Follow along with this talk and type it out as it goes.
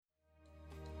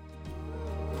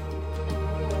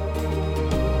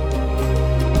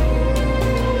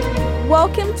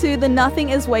Welcome to the Nothing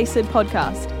is Wasted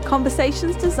podcast,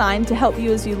 conversations designed to help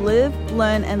you as you live,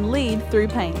 learn, and lead through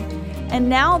pain. And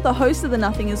now, the host of the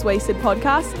Nothing is Wasted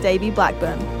podcast, Davey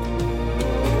Blackburn.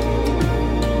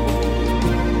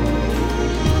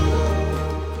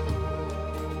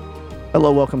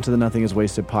 Hello, welcome to the Nothing is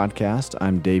Wasted podcast.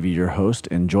 I'm Davey, your host,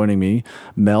 and joining me,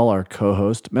 Mel, our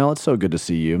co-host. Mel, it's so good to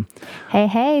see you.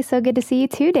 Hey, so good to see you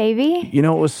too, Davey. You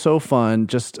know, it was so fun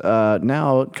just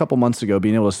now, a couple months ago,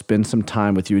 being able to spend some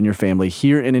time with you and your family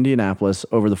here in Indianapolis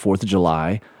over the 4th of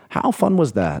July. How fun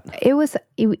was that?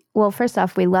 Well, first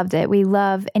off, we loved it. We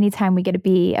love anytime we get to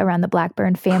be around the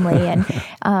Blackburn family. And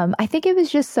I think it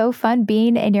was just so fun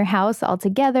being in your house all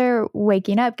together,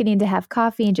 waking up, getting to have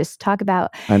coffee and just talk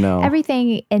about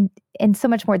everything in so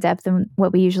much more depth than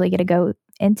what we usually get to go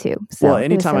into. So well,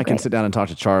 anytime I can sit down and talk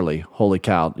to Charlie, holy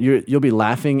cow, you'll be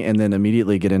laughing and then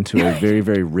immediately get into a very,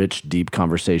 very rich, deep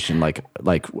conversation, like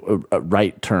a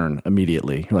right turn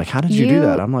immediately. You're like, how did you do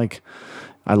that? I'm like,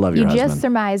 I love your husband. You just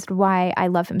surmised why I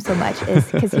love him so much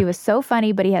is because he was so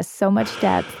funny, but he has so much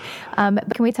depth. Can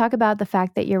we talk about the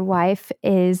fact that your wife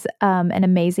is an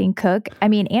amazing cook? I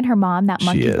mean, and her mom, that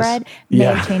monkey bread, may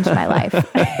have changed my life.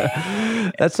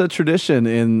 That's a tradition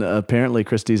in apparently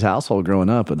Christy's household growing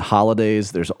up. At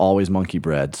holidays, there's always monkey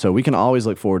bread. So we can always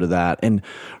look forward to that. And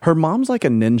her mom's like a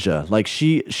ninja. Like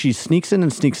she sneaks in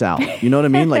and sneaks out. You know what I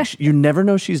mean? Like you never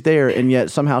know she's there. And yet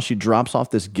somehow she drops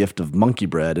off this gift of monkey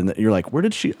bread. And you're like, where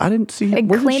did she? I didn't see. Where did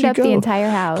she go? Cleaned up the entire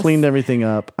house. Cleaned everything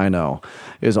up. I know.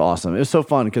 It was awesome. It was so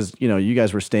fun because, you know, you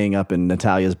guys were staying up in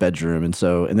Natalia's bedroom. And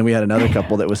then we had another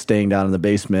couple that was staying down in the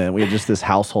basement. We had just this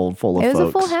household full of folks. It was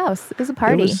a full house. It was a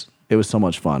party. It was so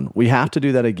much fun. We have to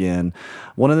do that again.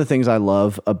 One of the things I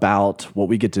love about what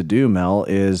we get to do, Mel,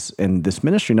 is in this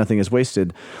ministry, Nothing is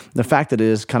Wasted, the fact that it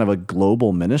is kind of a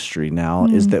global ministry now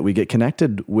is that we get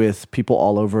connected with people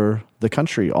all over the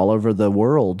country, all over the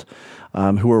world,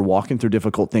 who are walking through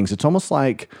difficult things. It's almost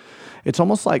like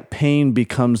pain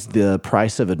becomes the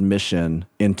price of admission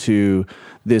into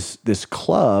this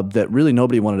club that really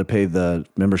nobody wanted to pay the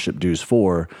membership dues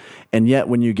for. And yet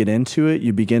when you get into it,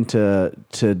 you begin to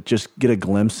just get a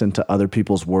glimpse into other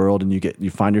people's world, and you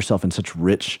find yourself in such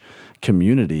rich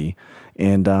community.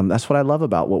 And that's what I love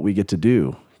about what we get to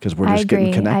do, because we're just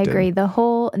getting connected. I agree. The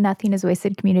whole Nothing is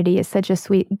Wasted community is such a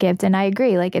sweet gift. And I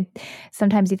agree.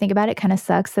 Sometimes you think about it, kind of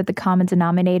sucks that the common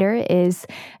denominator is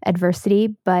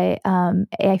adversity. But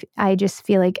I just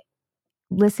feel like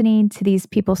listening to these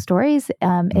people's stories,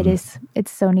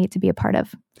 it's so neat to be a part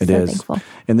of. It is. Thankful.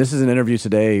 And this is an interview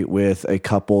today with a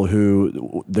couple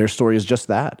who their story is just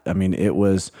that. I mean, it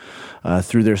was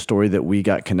through their story that we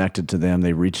got connected to them.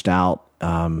 They reached out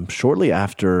shortly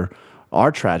after our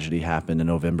tragedy happened in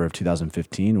November of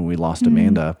 2015 when we lost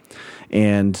Amanda.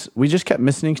 And we just kept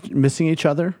missing each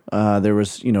other. There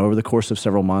was, over the course of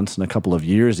several months and a couple of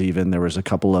years even, there was a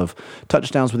couple of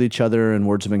touchdowns with each other and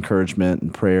words of encouragement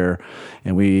and prayer.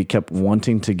 And we kept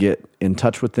wanting to get in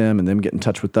touch with them and them get in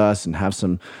touch with us and have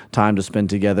some time to spend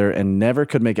together, and never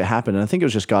could make it happen. And I think it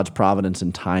was just God's providence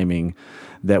and timing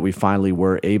that we finally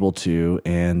were able to.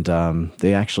 And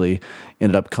they actually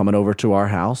ended up coming over to our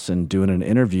house and doing an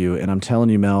interview. And I'm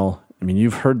telling you, Mel, I mean,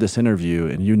 you've heard this interview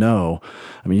and you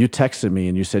texted me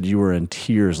and you said you were in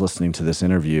tears listening to this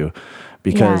interview.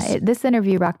 Because this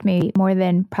interview rocked me more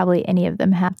than probably any of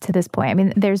them have to this point. I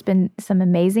mean, there's been some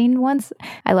amazing ones.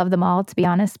 I love them all, to be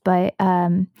honest. But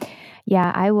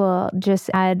I will just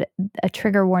add a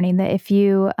trigger warning that if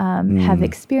you have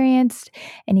experienced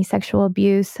any sexual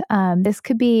abuse, this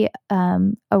could be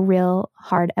a real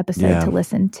hard episode to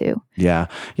listen to. Yeah.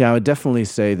 I would definitely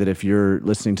say that if you're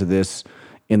listening to this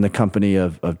in the company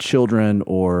of children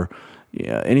or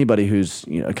anybody who's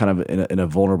kind of in a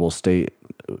vulnerable state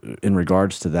in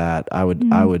regards to that, I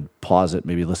would pause it,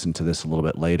 maybe listen to this a little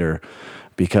bit later,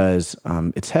 because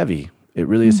it's heavy. It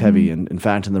really is heavy. And in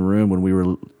fact, in the room when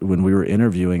we were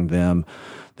interviewing them,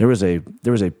 there was a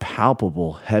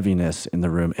palpable heaviness in the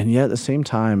room, and yet at the same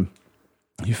time,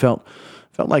 you felt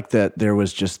like that there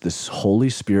was just this Holy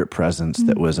Spirit presence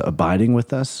that was abiding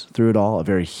with us through it all, a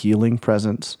very healing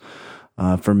presence.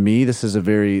 For me, this was a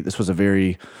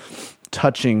very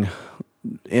touching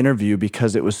interview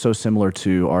because it was so similar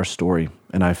to our story,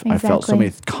 and I felt so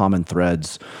many common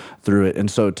threads through it. And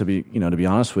so to be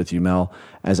honest with you, Mel,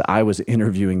 as I was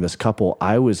interviewing this couple,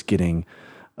 I was getting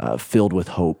filled with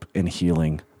hope and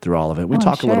healing through all of it. We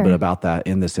talk a little bit about that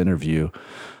in this interview.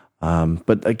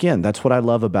 But again, that's what I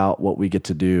love about what we get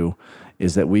to do,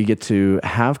 is that we get to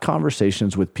have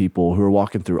conversations with people who are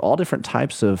walking through all different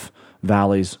types of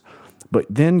valleys, but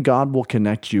then God will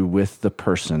connect you with the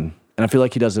person and I feel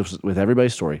like he does this with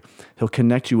everybody's story, he'll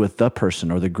connect you with the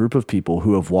person or the group of people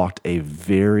who have walked a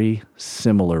very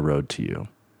similar road to you.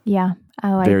 Yeah.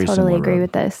 Oh, I totally agree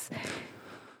with this.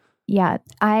 Yeah.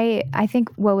 I think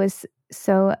what was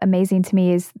so amazing to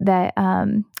me is that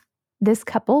this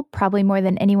couple, probably more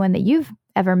than anyone that you've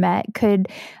ever met, could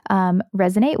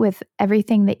resonate with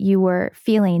everything that you were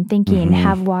feeling, thinking,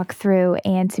 have walked through,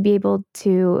 and to be able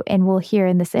to, and we'll hear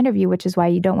in this interview, which is why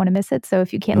you don't want to miss it. So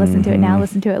if you can't listen to it now,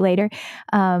 listen to it later.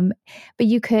 But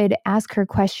you could ask her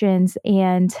questions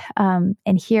and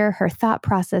hear her thought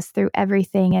process through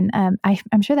everything. And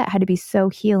I'm sure that had to be so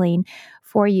healing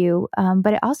for you.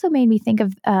 But it also made me think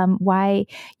of why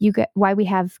we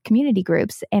have community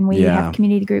groups, and we have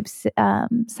community groups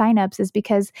signups is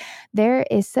because there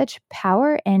is such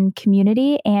power in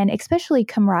community, and especially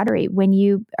camaraderie when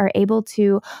you are able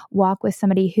to walk with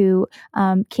somebody who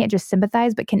can't just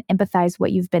sympathize, but can empathize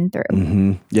what you've been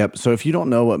through. Yep. So if you don't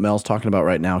know what Mel's talking about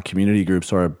right now, community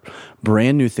groups are a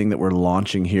brand new thing that we're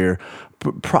launching here.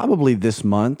 Probably this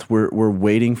month. We're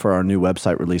waiting for our new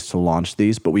website release to launch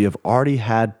these, but we have already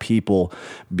had people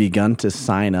begun to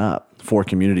sign up for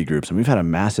community groups. And we've had a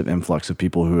massive influx of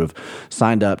people who have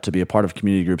signed up to be a part of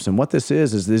community groups. And what this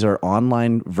is these are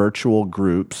online virtual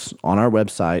groups on our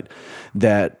website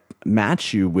that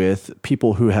match you with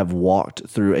people who have walked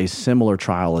through a similar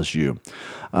trial as you.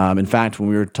 In fact, when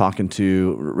we were talking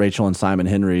to Rachel and Simon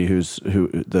Henry, who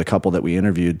the couple that we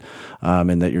interviewed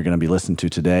and that you're going to be listening to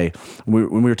today,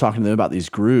 when we were talking to them about these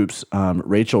groups,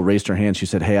 Rachel raised her hand. She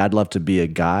said, "Hey, I'd love to be a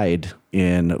guide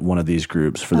in one of these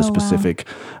groups for the specific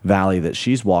valley that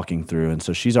she's walking through." And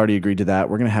so she's already agreed to that.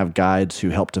 We're going to have guides who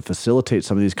help to facilitate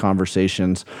some of these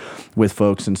conversations with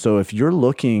folks. And so if you're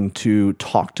looking to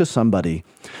talk to somebody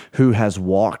who has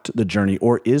walked the journey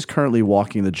or is currently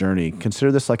walking the journey,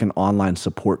 consider this like an online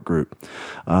support group.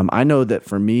 I know that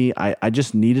for me, I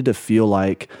just needed to feel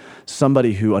like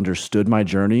somebody who understood my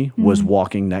journey was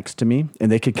walking next to me,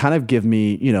 and they could kind of give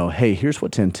me, hey, here's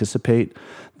what to anticipate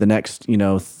the next,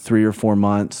 3 or 4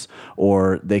 months,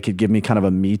 or they could give me kind of a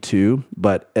me too.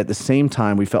 But at the same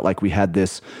time, we felt like we had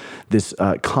this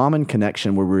common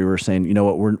connection where we were saying, you know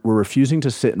what, we're refusing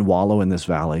to sit and wallow in this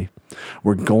valley.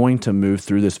 We're going to move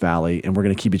through this valley, and we're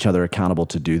going to keep each other accountable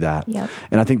to do that. Yep.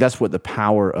 And I think that's what the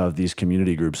power of these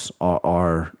community groups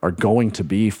are going to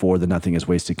be for the Nothing is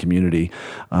Wasted community,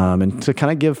 and to kind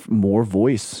of give more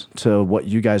voice to what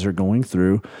you guys are going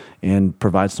through and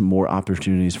provide some more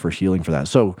opportunities for healing for that.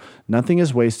 So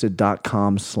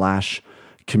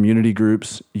nothingiswasted.com/community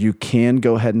groups. You can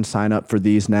go ahead and sign up for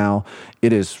these now.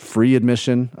 It is free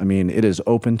admission. I mean, it is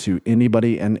open to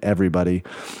anybody and everybody.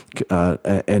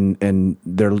 And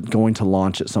they're going to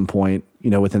launch at some point,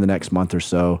 within the next month or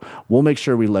so. We'll make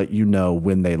sure we let you know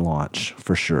when they launch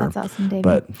for sure. That's awesome, Davey.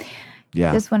 But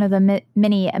yeah. Just one of the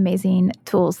many amazing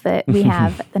tools that we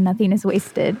have, the Nothing is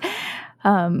Wasted.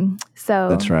 So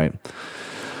that's right.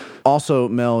 Also,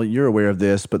 Mel, you're aware of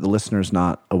this, but the listener's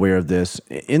not aware of this.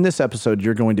 In this episode,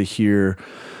 you're going to hear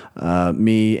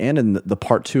me, and in the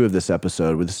part 2 of this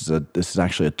episode, this is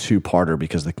actually a 2-parter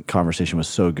because the conversation was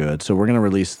so good. So we're going to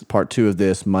release part 2 of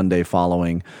this Monday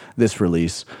following this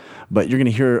release. But you're going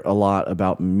to hear a lot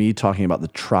about me talking about the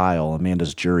trial,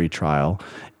 Amanda's jury trial,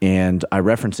 and I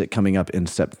reference it coming up in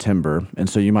September. And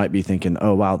so you might be thinking,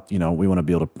 oh, wow, we want to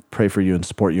be able to pray for you and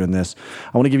support you in this.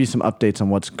 I want to give you some updates on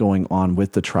what's going on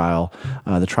with the trial.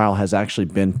 The trial has actually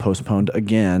been postponed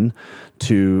again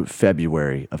to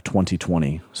February of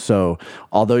 2020. So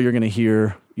although you're going to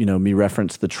hear me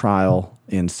reference the trial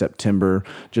in September,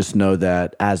 just know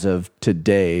that as of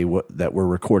today, that we're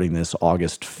recording this,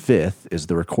 August 5th is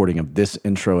the recording of this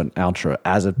intro and outro.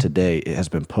 As of today, it has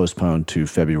been postponed to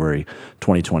February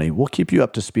 2020. We'll keep you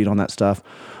up to speed on that stuff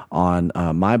on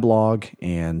my blog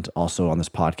and also on this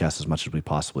podcast as much as we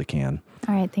possibly can.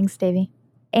 All right. Thanks, Davey.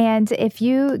 And if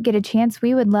you get a chance,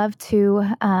 we would love to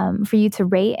for you to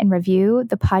rate and review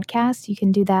the podcast. You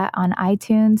can do that on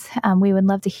iTunes. We would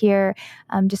love to hear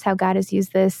just how God has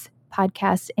used this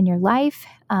podcast in your life.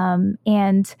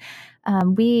 And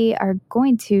we are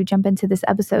going to jump into this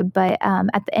episode, but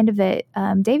at the end of it,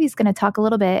 Davey's going to talk a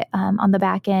little bit on the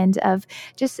back end of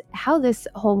just how this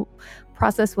whole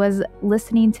process was,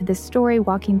 listening to this story,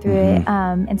 walking through it.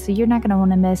 And so you're not going to want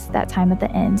to miss that time at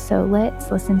the end. So let's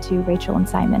listen to Rachel and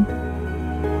Simon.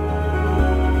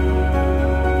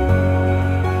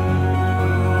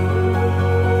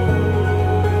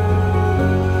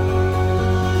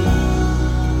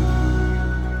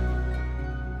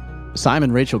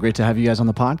 Simon, Rachel, great to have you guys on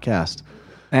the podcast.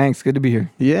 Thanks. Good to be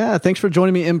here. Yeah, thanks for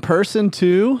joining me in person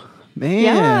too. man.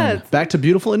 Yeah. Back to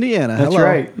beautiful Indiana. That's Hello.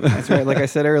 right. That's right. Like I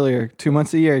said earlier, 2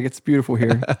 months a year, it gets beautiful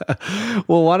here.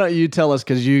 Well, why don't you tell us,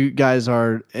 because you guys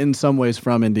are in some ways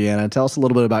from Indiana. Tell us a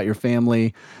little bit about your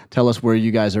family. Tell us where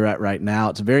you guys are at right now.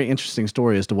 It's a very interesting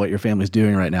story as to what your family's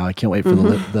doing right now. I can't wait for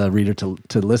the reader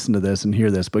to listen to this and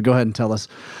hear this. But go ahead and tell us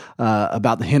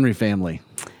about the Henry family.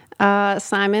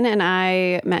 Simon and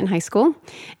I met in high school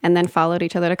and then followed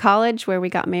each other to college, where we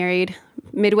got married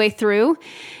midway through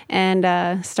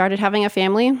and started having a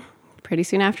family pretty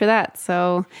soon after that.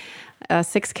 So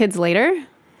 6 kids later,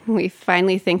 we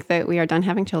finally think that we are done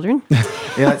having children.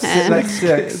 Yeah, that's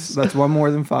 6. That's one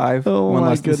more than 5. Oh, one my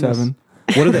less goodness. than 7.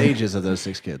 What are the ages of those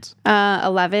 6 kids?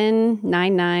 11,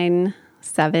 9, 9,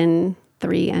 7,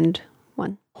 3, and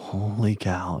 1. Holy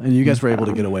cow. And you guys were able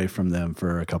to get away from them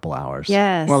for a couple hours.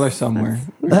 Yes. Well, they're somewhere.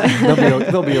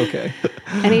 They'll be okay.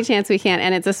 Any chance we can.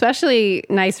 And it's especially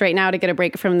nice right now to get a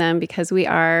break from them because we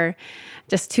are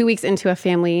just 2 weeks into a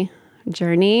family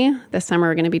journey. This summer,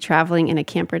 we're going to be traveling in a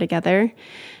camper together.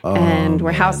 And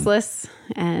we're houseless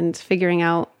and figuring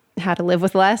out how to live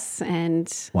with less and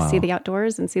see the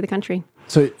outdoors and see the country.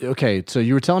 So, okay. So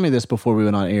you were telling me this before we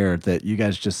went on air that you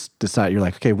guys just decided, you're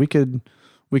like, okay, we could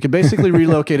basically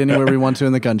relocate anywhere we want to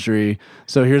in the country.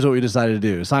 So here's what we decided to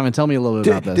do. Simon, tell me a little bit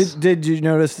about this. Did you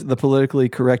notice the politically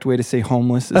correct way to say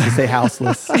homeless is to say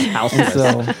houseless? Houseless.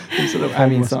 So, instead of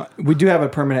homeless. We do have a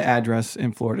permanent address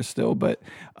in Florida still, but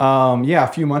a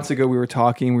few months ago we were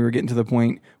talking. We were getting to the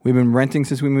point. We've been renting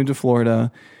since we moved to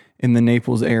Florida in the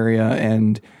Naples area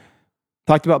and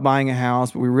talked about buying a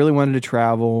house, but we really wanted to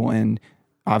travel, and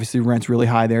obviously rent's really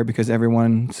high there because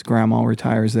everyone's grandma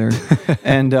retires there.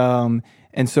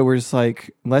 And so we're just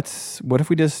like, what if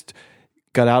we just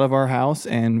got out of our house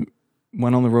and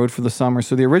went on the road for the summer?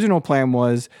 So the original plan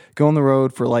was go on the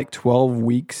road for like 12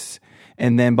 weeks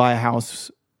and then buy a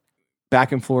house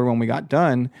back in Florida when we got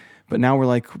done. But now we're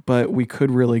like, but we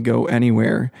could really go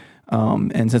anywhere.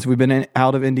 And since we've been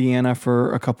out of Indiana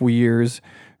for a couple years,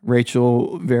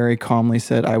 Rachel very calmly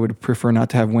said, I would prefer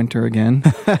not to have winter again.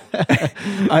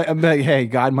 I'm like, hey,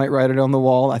 God might write it on the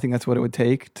wall. I think that's what it would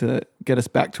take to get us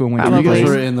back to a winter. You guys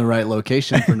were in the right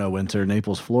location for no winter,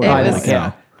 Naples, Florida. It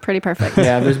was pretty perfect.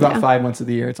 Yeah, there's about 5 months of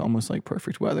the year. It's almost like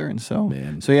perfect weather. And so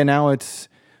now it's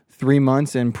 3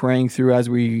 months and praying through as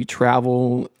we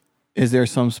travel. Is there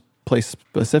some place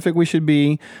specific we should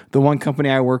be? The one company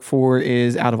I work for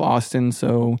is out of Austin,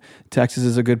 so Texas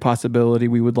is a good possibility.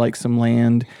 We would like some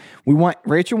land.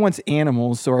 Rachel wants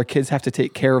animals, so our kids have to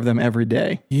take care of them every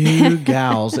day. You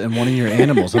gals and wanting your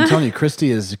animals. I'm telling you, Christy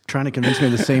is trying to convince me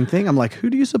of the same thing. I'm like, who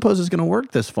do you suppose is going to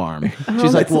work this farm?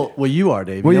 She's like, well, you are,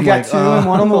 Davey. Well, you I'm got like, 2 and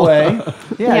 1 on the way.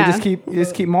 Yeah. You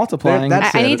just keep multiplying.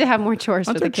 I need to have more chores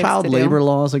for the kids child to labor do.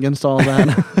 laws against all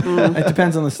that? It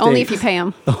depends on the state. Only if you pay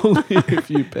them. Only if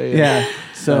you pay it. Yeah.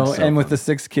 So and with the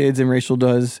 6 kids, and Rachel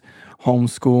does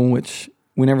homeschool, which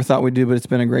we never thought we'd do, but it's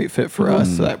been a great fit for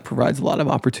us. So that provides a lot of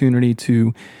opportunity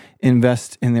to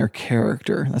invest in their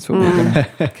character. That's what we're going to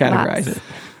categorize it.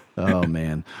 Oh,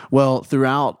 man. Well,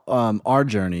 throughout our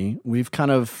journey, we've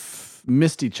kind of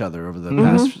missed each other over the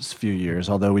past few years,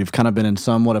 although we've kind of been in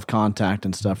somewhat of contact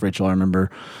and stuff. Rachel, I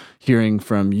remember hearing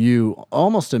from you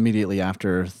almost immediately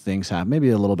after things happened, maybe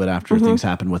a little bit after things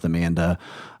happened with Amanda,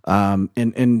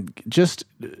 and just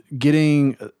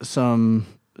getting some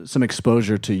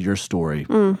exposure to your story,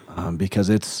 because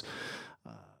it's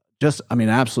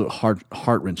absolute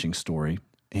heart-wrenching story.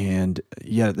 And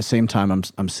yet at the same time,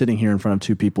 I'm sitting here in front of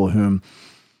 2 people whom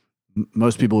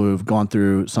most people who've gone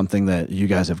through something that you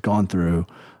guys have gone through,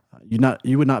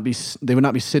 they would not be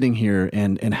sitting here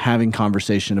and having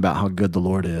conversation about how good the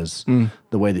Lord is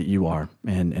the way that you are,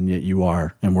 and yet you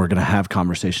are, and we're going to have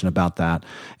conversation about that.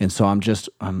 And so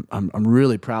I'm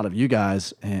really proud of you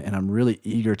guys, and I'm really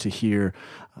eager to hear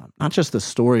not just the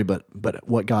story, but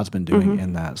what God's been doing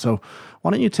in that. So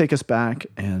why don't you take us back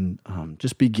and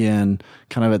just begin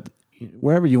kind of at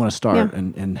wherever you want to start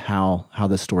and how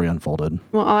this story unfolded.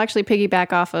 Well, I'll actually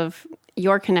piggyback off of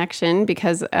your connection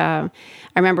because I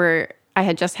remember I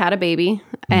had just had a baby,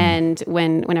 and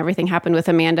when everything happened with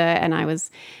Amanda, and I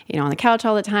was, on the couch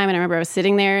all the time, and I remember I was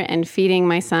sitting there and feeding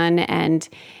my son, and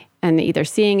either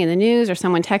seeing in the news or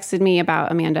someone texted me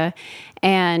about Amanda,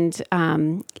 and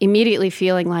immediately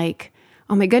feeling like,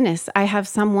 oh my goodness, I have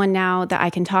someone now that I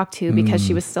can talk to because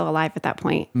she was still alive at that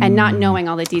point, and not knowing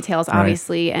all the details,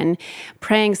 obviously, and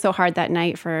praying so hard that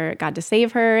night for God to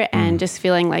save her, and just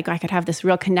feeling like I could have this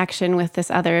real connection with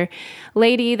this other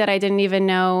lady that I didn't even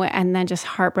know, and then just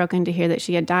heartbroken to hear that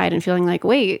she had died, and feeling like,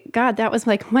 wait, God, that was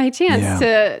like my chance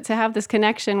to have this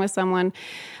connection with someone.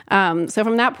 So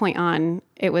from that point on,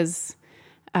 it was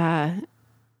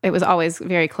it was always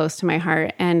very close to my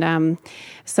heart. And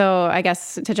so I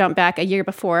guess to jump back a year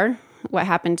before what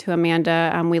happened to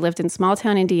Amanda, we lived in small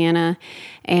town Indiana,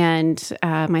 and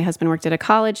my husband worked at a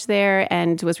college there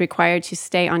and was required to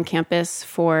stay on campus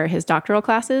for his doctoral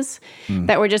classes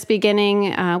that were just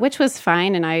beginning, which was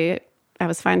fine. And I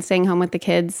was fine staying home with the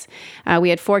kids. We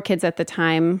had 4 kids at the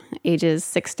time, ages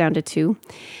 6 down to 2.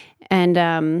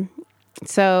 And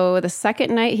so the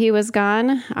second night he was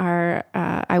gone,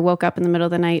 I woke up in the middle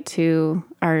of the night to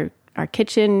our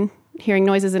kitchen, hearing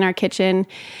noises in our kitchen,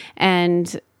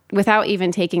 and without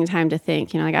even taking time to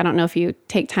think, like, I don't know if you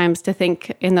take times to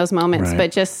think in those moments, but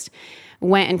just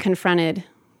went and confronted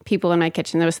people in my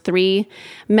kitchen. There was 3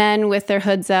 men with their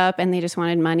hoods up, and they just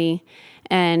wanted money.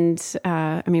 And,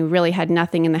 we really had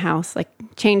nothing in the house, like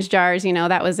change jars,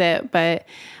 that was it. But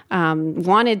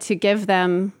wanted to give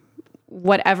them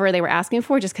whatever they were asking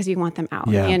for just because you want them out,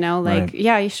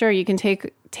 yeah, sure, you can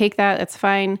take that, that's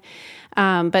fine.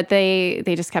 But they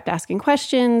just kept asking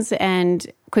questions and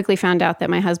quickly found out that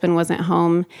my husband wasn't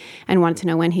home and wanted to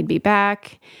know when he'd be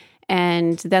back.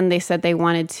 And then they said they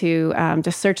wanted to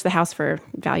just search the house for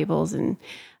valuables. And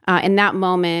in that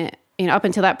moment, up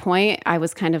until that point, I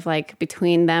was kind of like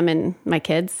between them and my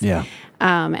kids. Yeah.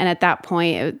 And at that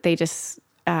point, they just,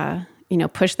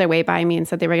 pushed their way by me and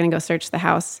said they were going to go search the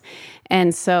house.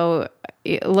 And so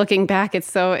looking back,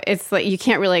 it's like you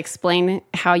can't really explain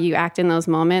how you act in those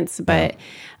moments. But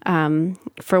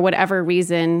for whatever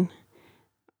reason,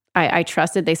 I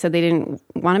trusted. They said they didn't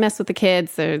want to mess with the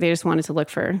kids. They just wanted to look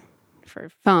for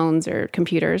phones or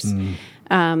computers.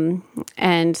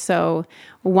 And so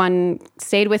one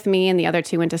stayed with me and the other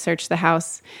 2 went to search the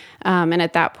house. And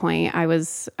at that point, I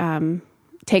was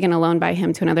taken alone by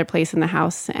him to another place in the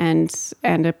house, and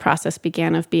a process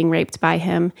began of being raped by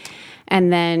him,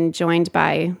 and then joined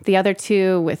by the other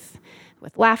 2 with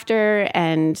laughter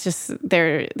and just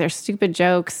their stupid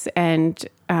jokes. And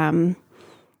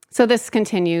so this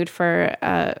continued for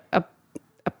a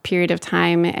period of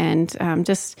time, and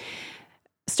just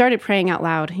started praying out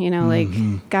loud,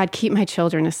 like, God, keep my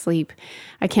children asleep.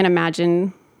 I can't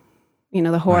imagine,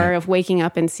 the horror of waking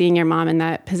up and seeing your mom in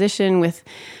that position with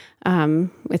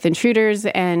intruders.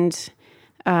 And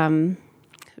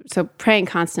so praying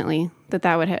constantly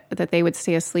that they would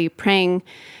stay asleep, praying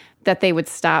that they would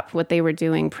stop what they were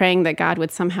doing, praying that God would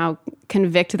somehow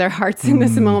convict their hearts in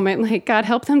this moment. Like, God,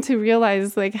 help them to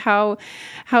realize like how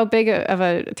big of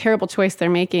a terrible choice they're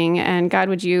making. And God,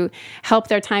 would you help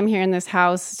their time here in this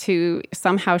house to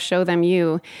somehow show them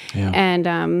you? Yeah.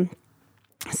 And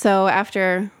so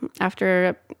after I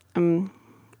don't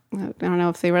know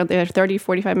if they were there 30,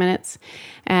 45 minutes,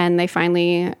 and they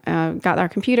finally got our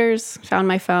computers, found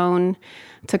my phone,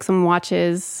 took some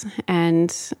watches,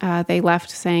 and they left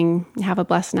saying, have a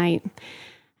blessed night.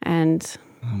 And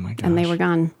and they were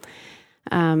gone.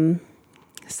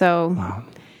 Wow.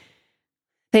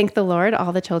 Thank the Lord,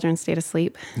 all the children stayed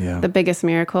asleep. Yeah. The biggest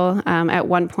miracle. At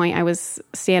one point, I was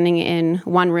standing in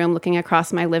one room looking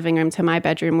across my living room to my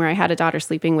bedroom where I had a daughter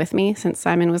sleeping with me since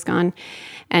Simon was gone.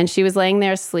 And she was laying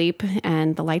there asleep,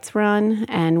 and the lights were on,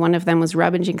 and one of them was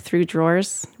rummaging through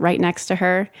drawers right next to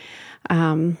her.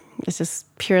 It's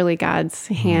just purely God's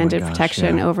hand and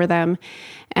protection over them.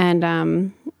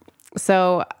 And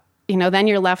so... then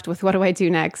you're left with, what do I do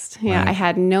next? Yeah, right. I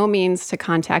had no means to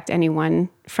contact anyone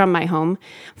from my home.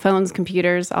 Phones,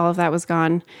 computers, all of that was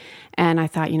gone. And I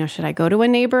thought, should I go to a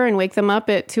neighbor and wake them up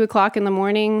at 2:00 in the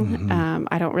morning?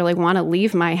 I don't really want to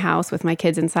leave my house with my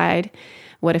kids inside.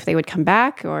 What if they would come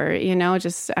back? Or,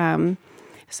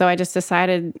 so I just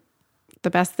decided the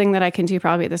best thing that I can do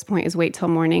probably at this point is wait till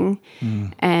morning.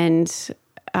 And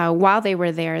while they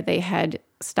were there, they had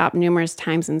stopped numerous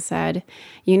times and said,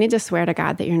 you need to swear to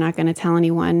God that you're not going to tell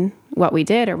anyone what we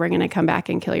did, or we're going to come back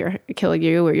and kill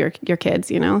you or your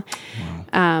kids, Wow.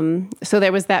 So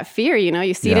there was that fear,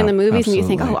 you see it in the movies,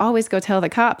 absolutely. And you think, always go tell the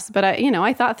cops. But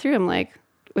I thought through, I'm like,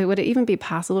 wait, would it even be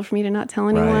possible for me to not tell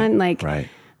anyone? Right.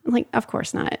 Like, of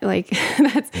course not. Like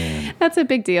that's a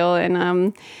big deal.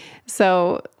 And,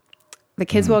 so the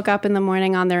kids woke up in the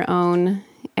morning on their own,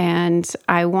 and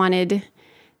I wanted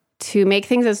to make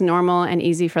things as normal and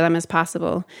easy for them as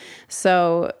possible.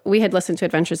 So we had listened to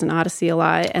Adventures in Odyssey a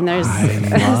lot, and there's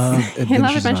I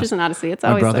love Adventures in Odyssey. It's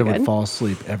always so good. My brother would fall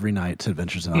asleep every night to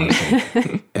Adventures in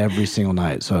Odyssey, every single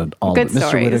night. So all good Mr.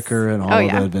 stories. Whitaker and all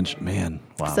of the adventure. Man,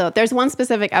 Wow. So there's one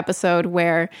specific episode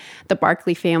where the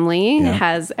Barkley family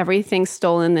has everything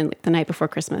stolen the night before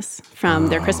Christmas from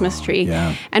their Christmas tree.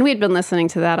 Yeah. And we had been listening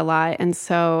to that a lot. And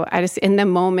so I just, in the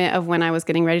moment of when I was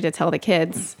getting ready to tell the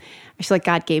kids, I feel like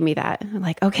God gave me that. I'm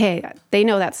like, okay, they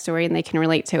know that story and they can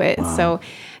relate to it. Wow. So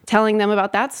telling them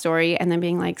about that story and then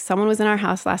being like, someone was in our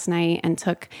house last night and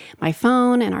took my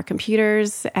phone and our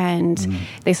computers and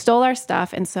they stole our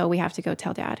stuff. And so we have to go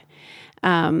tell Dad.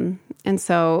 And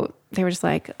so they were just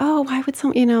like, oh, why would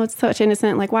someone, it's such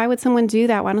innocent. Like, why would someone do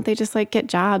that? Why don't they just like get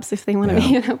jobs if they want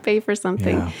to, pay for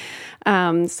something?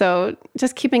 Yeah. So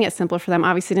just keeping it simple for them.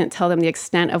 Obviously didn't tell them the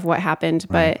extent of what happened,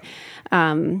 but,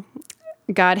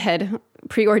 God had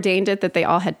preordained it that they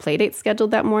all had play dates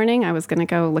scheduled that morning. I was going to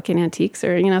go look in antiques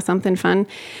or, something fun.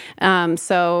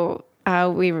 So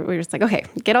we were just like, okay,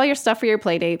 get all your stuff for your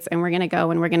play dates and we're going to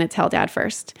go and we're going to tell Dad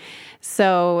first.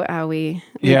 So go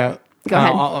ahead.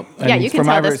 You can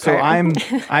tell this part.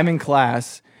 So I'm in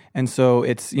class, and so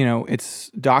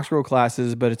it's doctoral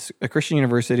classes, but it's a Christian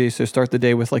university. So start the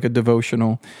day with like a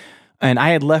devotional, and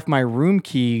I had left my room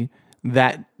key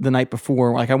the night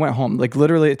before. Like I went home, like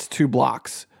literally it's 2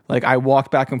 blocks. Like I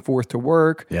walked back and forth to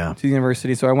work to the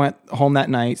university. So I went home that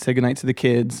night, said goodnight to the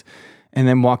kids, and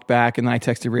then walked back. And then I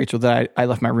texted Rachel that I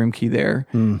left my room key there.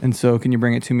 And so can you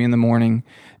bring it to me in the morning?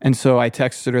 And so I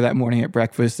texted her that morning at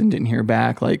breakfast and didn't hear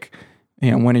back. Like,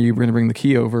 when are you going to bring the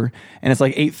key over? And it's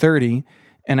like 8:30,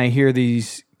 and I hear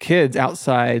these kids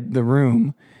outside the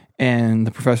room, and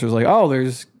the professor's like, oh,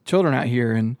 there's children out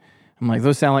here. And I'm like,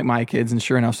 those sound like my kids. And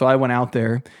sure enough, so I went out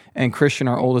there, and Christian,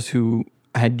 our oldest, who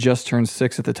had just turned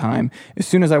 6 at the time, as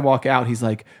soon as I walk out, he's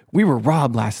like, we were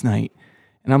robbed last night.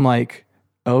 And I'm like,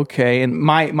 okay. And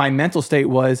my mental state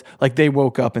was like, they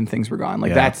woke up and things were gone.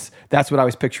 Like that's what I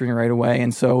was picturing right away.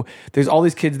 And so there's all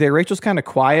these kids there. Rachel's kind of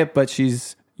quiet, but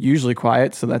she's usually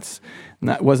quiet. So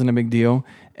that wasn't a big deal.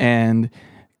 And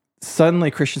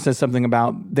suddenly Christian says something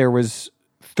about there was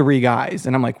 3 guys.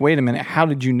 And I'm like, wait a minute, how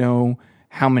did you know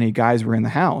how many guys were in the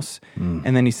house?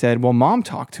 And then he said, well, Mom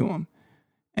talked to him.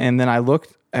 And then I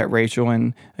looked at Rachel,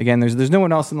 and again, there's no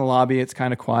one else in the lobby. It's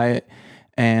kind of quiet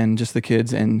and just the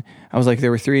kids. And I was like,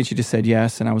 there were 3, and she just said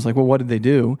yes. And I was like, well, what did they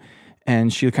do?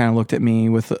 And she kind of looked at me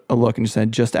with a look and just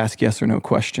said, just ask yes or no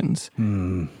questions.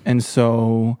 And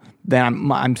so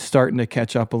then I'm starting to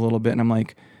catch up a little bit, and I'm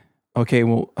like, okay,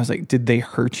 well, I was like, did they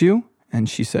hurt you? And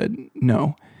she said,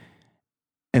 no.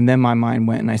 And then my mind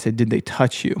went, and I said, did they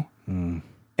touch you?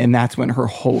 And that's when her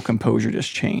whole composure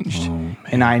just changed.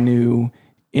 And I knew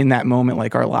in that moment,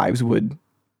 like our lives would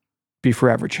be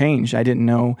forever changed. I didn't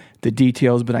know the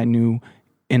details, but I knew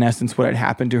in essence what had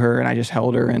happened to her. And I just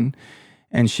held her,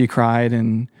 and she cried.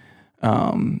 And,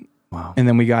 and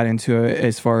then we got into it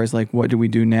as far as like, what do we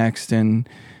do next? And,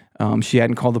 she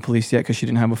hadn't called the police yet because she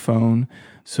didn't have a phone.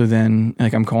 So then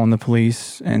like I'm calling the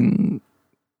police, and,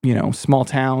 small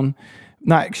town,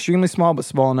 not extremely small, but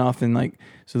small enough. And like,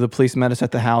 so the police met us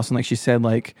at the house, and like she said,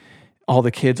 like all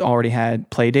the kids already had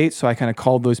play dates. So I kind of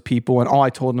called those people, and all I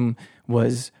told them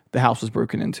was the house was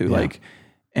broken into, like,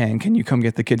 and can you come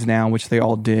get the kids now? Which they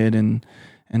all did. And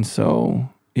so,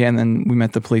 and then we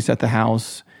met the police at the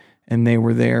house, and they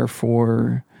were there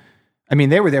for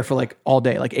like all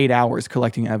day, like 8 hours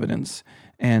collecting evidence.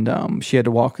 And she had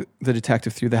to walk the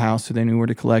detective through the house so they knew where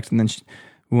to collect. And then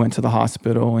we went to the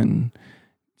hospital, and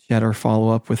she had her follow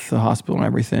up with the hospital and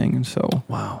everything. And so, it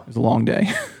was a long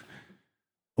day.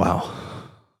 Wow.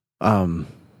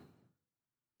 That's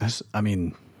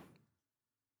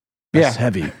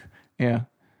heavy. Yeah.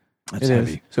 That's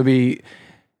heavy. Is. So it'll be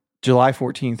July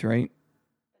 14th, right?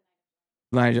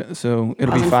 So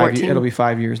it'll be 5 years. It'll be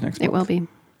 5 years next month. It will be.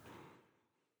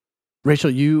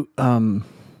 Rachel, you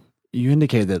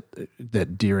indicated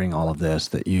that during all of this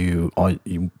that you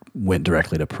went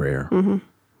directly to prayer.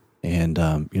 And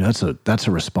that's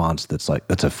a response that's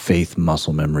a faith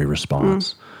muscle memory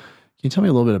response. Can you tell me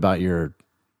a little bit about your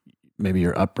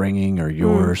upbringing or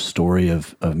your story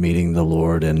of meeting the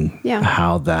Lord and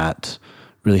how that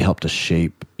really helped to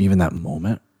shape even that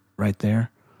moment right there?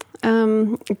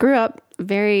 Grew up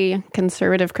very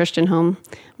conservative Christian home.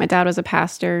 My dad was a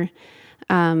pastor.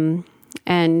 And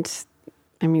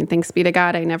thanks be to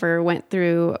God, I never went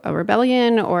through a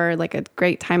rebellion or like a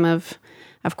great time of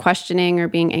questioning or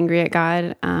being angry at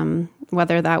God.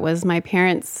 Whether that was my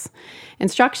parents'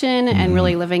 instruction and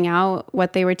really living out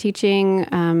what they were teaching.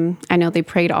 I know they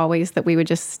prayed always that we would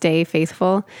just stay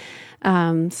faithful.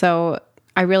 So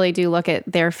I really do look at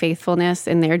their faithfulness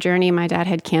in their journey. My dad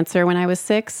had cancer when I was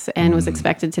 6 and was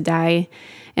expected to die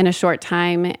in a short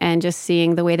time, and just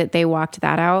seeing the way that they walked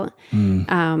that out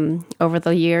over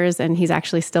the years, and he's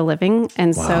actually still living.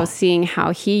 And so seeing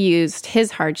how he used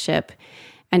his hardship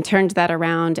turned that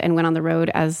around and went on the road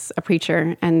as a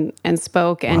preacher and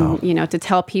spoke and, to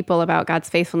tell people about God's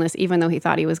faithfulness, even though he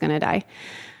thought he was going to die.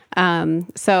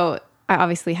 So I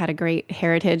obviously had a great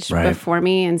heritage before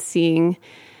me, and seeing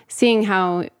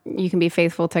how you can be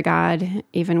faithful to God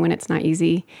even when it's not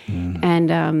easy.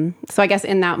 And so I guess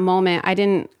in that moment, I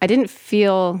didn't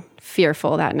feel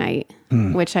fearful that night,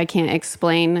 which I can't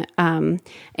explain.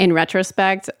 In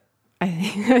retrospect, I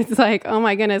think it's like, oh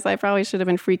my goodness, I probably should have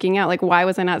been freaking out. Like, why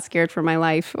was I not scared for my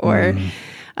life? Or,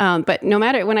 but no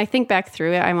matter, when I think back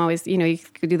through it, I'm always, you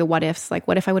could do the what ifs, like,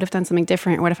 what if I would have done something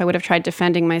different? What if I would have tried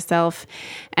defending myself?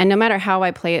 And no matter how I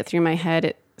play it through my head,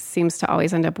 it seems to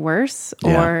always end up worse,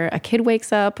 or a kid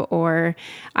wakes up, or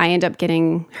I end up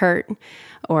getting hurt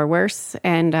or worse.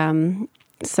 And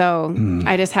so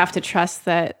I just have to trust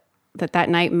that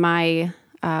night, my,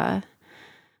 not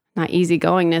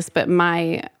easygoingness, but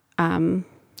my,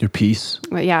 your peace.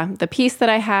 The peace that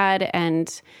I had,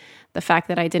 and the fact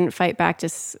that I didn't fight back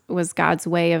just was God's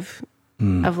way of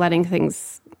letting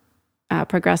things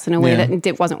progress in a way that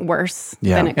it wasn't worse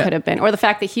than it could have been. Or the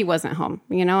fact that he wasn't home.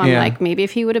 I'm like, maybe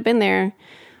if he would have been there,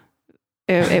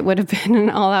 it would have been an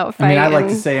all-out fight. I mean, I like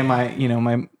to say in my,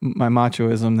 my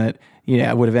machoism that,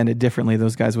 it would have ended differently.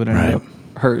 Those guys would have ended up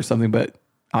hurt or something, but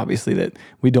obviously that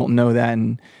we don't know that,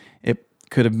 and it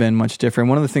could have been much different.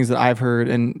 One of the things that I've heard,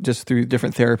 and just through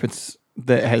different therapists,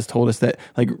 that has told us that,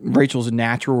 like, Rachel's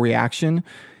natural reaction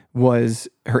was,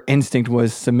 her instinct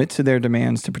was submit to their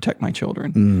demands to protect my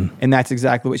children. And that's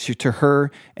exactly what to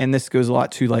her, and this goes a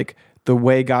lot to, like, the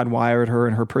way God wired her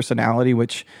and her personality,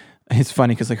 which it's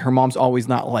funny because, like, her mom's always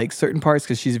not like certain parts,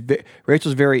 because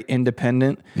Rachel's very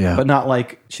independent, but not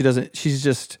like, she's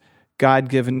just God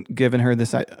given her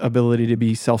this ability to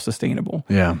be self-sustainable.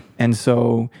 And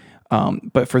so,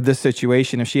 but for this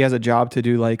situation, if she has a job to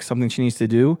do, like something she needs to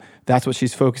do, that's what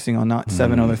she's focusing on, not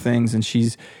 7 other things. And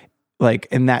she's like,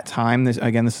 in that time, this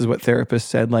is what therapists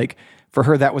said, like, for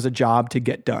her, that was a job to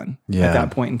get done at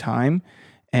that point in time.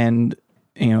 And,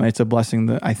 it's a blessing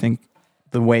that I think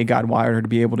the way God wired her to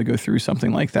be able to go through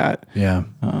something like that.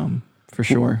 For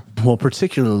sure. Well,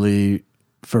 particularly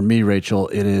for me, Rachel,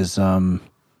 it is,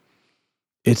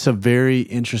 it's a very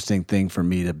interesting thing for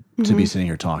me to be sitting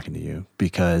here talking to you,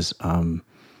 because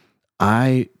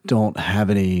I don't have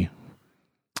any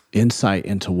insight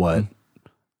into what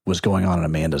was going on in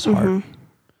Amanda's heart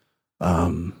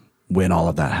when all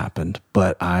of that happened.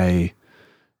 But I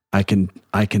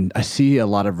see a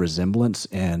lot of resemblance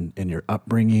in your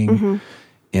upbringing,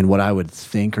 in what I would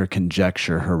think or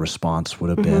conjecture her response would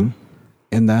have been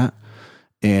in that.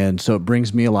 And so it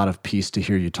brings me a lot of peace to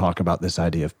hear you talk about this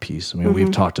idea of peace. I mean,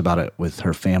 we've talked about it with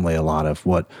her family a lot, of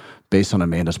what, based on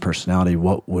Amanda's personality,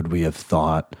 what would we have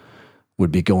thought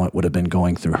would have been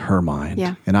going through her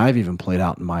mind. And I've even played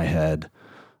out in my head,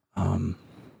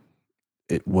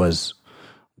 it was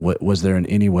there in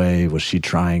any way, was she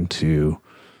trying to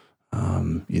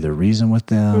either reason with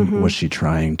them? Was she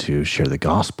trying to share the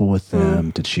gospel with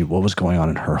them? What was going on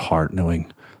in her heart,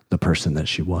 knowing the person that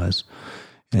she was?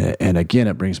 And again,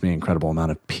 it brings me an incredible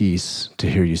amount of peace to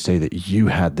hear you say that you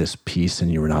had this peace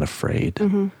and you were not afraid.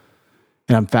 And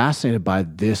I'm fascinated by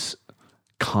this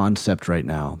concept right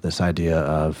now, this idea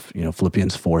of,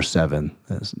 Philippians 4:7,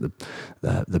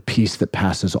 the peace that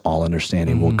passes all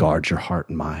understanding will guard your heart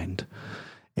and mind.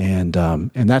 And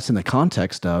that's in the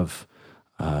context of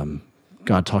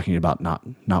God talking about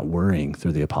not worrying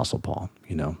through the Apostle Paul,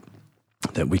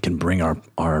 that we can bring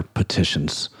our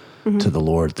petitions to the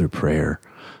Lord through prayer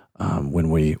when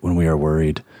we are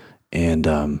worried. And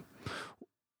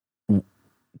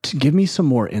to give me some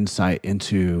more insight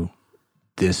into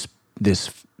this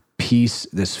peace,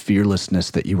 this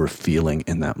fearlessness that you were feeling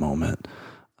in that moment,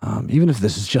 even if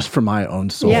this is just for my own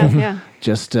soul,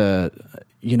 just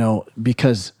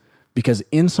because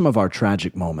in some of our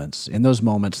tragic moments, in those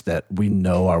moments that we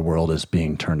know our world is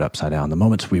being turned upside down, the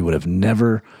moments we would have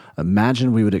never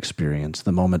imagined we would experience,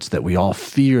 the moments that we all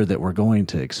fear that we're going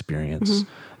to experience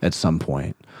at some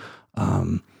point,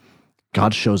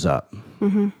 God shows up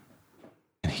and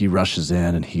he rushes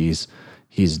in and he's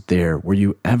there. Were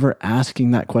you ever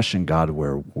asking that question, God,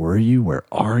 where were you? Where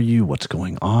are you? What's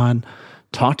going on?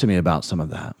 Talk to me about some of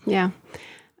that. Yeah.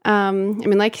 I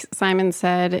mean, like Simon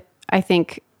said, I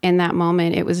think in that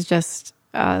moment, it was just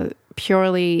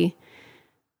purely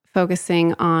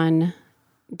focusing on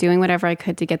doing whatever I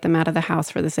could to get them out of the house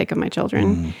for the sake of my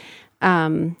children.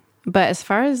 But as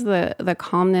far as the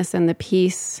calmness and the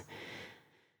peace,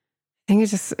 I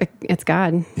think it's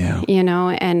God,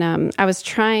 and I was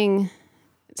trying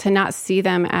to not see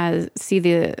them see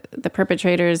the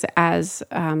perpetrators as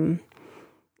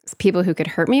people who could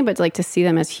hurt me, but like to see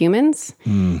them as humans.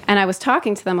 And I was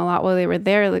talking to them a lot while they were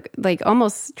there, like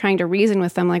almost trying to reason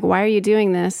with them, like, why are you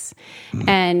doing this?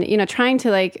 And, you know, trying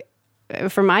to like,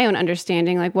 for my own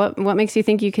understanding, like what makes you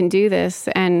think you can do this?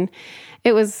 And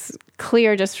it was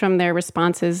clear just from their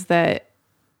responses that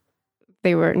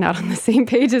they were not on the same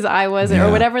page as I was, or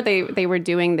whatever they were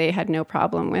doing, they had no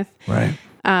problem with. Right.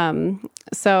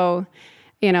 So,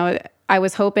 you know, I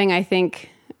was hoping, I think,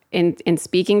 in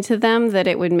speaking to them, that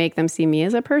it would make them see me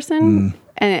as a person,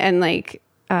 and like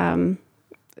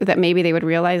that maybe they would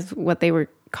realize what they were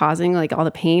causing, like all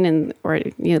the pain and, or,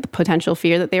 you know, the potential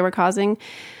fear that they were causing.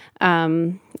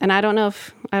 And I don't know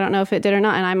if it did or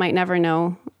not, and I might never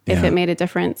know if it made a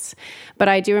difference. But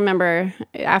I do remember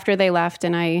after they left,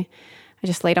 and I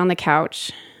just laid on the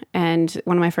couch, and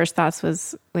one of my first thoughts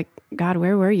was like, God,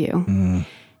 where were you?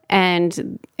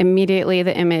 And immediately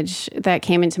the image that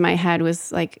came into my head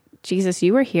was like, Jesus,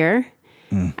 you were here.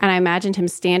 And I imagined him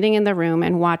standing in the room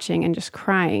and watching and just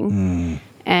crying.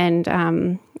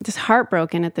 And just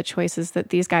heartbroken at the choices that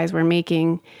these guys were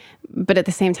making, but at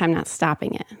the same time not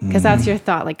stopping it. Because that's your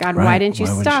thought, like, God, why didn't you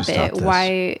stop it?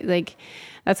 Why, like,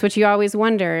 that's what you always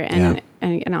wonder.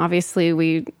 And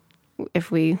obviously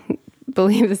if we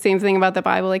believe the same thing about the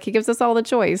Bible, like, he gives us all the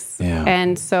choice.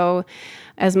 And so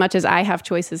as much as I have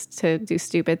choices to do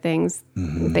stupid things,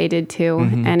 they did too.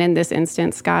 And in this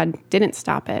instance, God didn't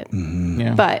stop it.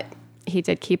 But he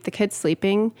did keep the kids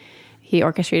sleeping. He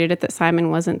orchestrated it that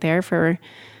Simon wasn't there for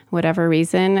whatever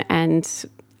reason. And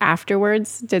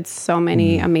afterwards did so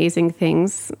many amazing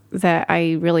things that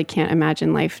I really can't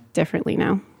imagine life differently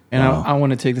now. And I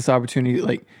want to take this opportunity,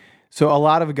 like, so a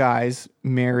lot of guys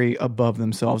marry above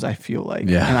themselves, I feel like.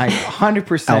 And I 100%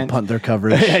 outpunt their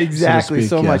coverage. Exactly,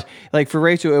 so much. Like for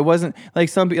Rachel, it wasn't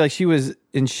like like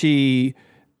she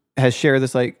has shared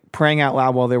this, like, praying out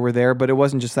loud while they were there, but it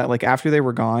wasn't just that. Like, after they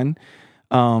were gone,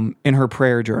 in her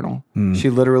prayer journal, she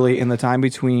literally, in the time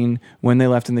between when they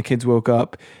left and the kids woke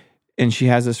up, and she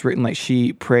has this written, like,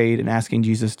 she prayed and asking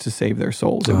Jesus to save their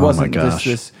souls. It wasn't just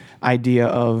this idea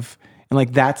of, and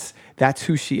like, that's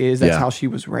who she is. That's how she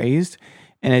was raised.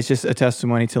 And it's just a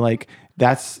testimony to, like,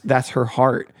 that's her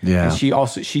heart. And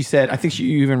she said, I think she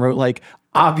even wrote, like,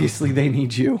 obviously they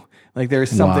need you. Like,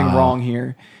 there's something wrong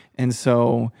here. And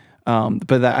so,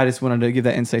 but I just wanted to give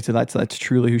that insight to that. So that's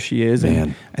truly who she is. Man.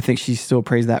 And I think she still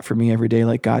prays that for me every day.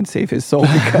 Like, God save his soul.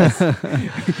 Because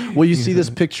well, you see this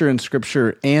picture in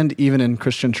scripture and even in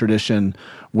Christian tradition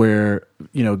where,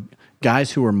 you know,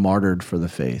 guys who were martyred for the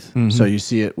faith. So you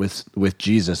see it with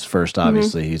Jesus first,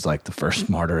 obviously. He's like the first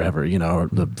martyr ever, you know, or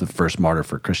the first martyr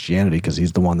for Christianity, because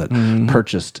he's the one that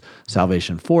purchased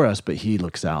salvation for us. But he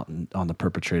looks out on the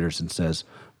perpetrators and says,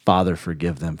 Father,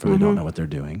 forgive them, for they don't know what they're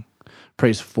doing.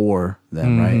 Prays for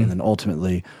them, right? And then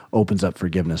ultimately opens up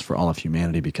forgiveness for all of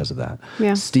humanity because of that.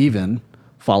 Stephen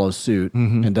follows suit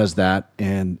and does that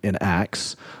in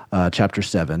Acts chapter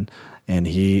 7. And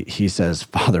he says,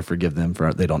 Father, forgive them,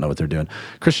 for they don't know what they're doing.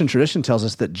 Christian tradition tells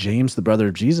us that James, the brother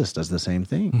of Jesus, does the same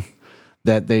thing.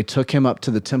 That they took him up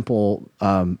to the Temple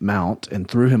Mount and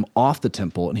threw him off the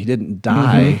temple, and he didn't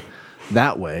die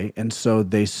that way. And so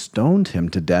they stoned him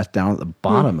to death down at the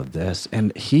bottom of this.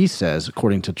 And he says,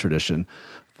 according to tradition,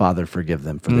 Father, forgive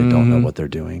them, for they don't know what they're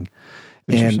doing.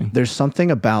 And there's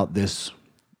something about this,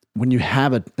 when you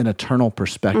have an eternal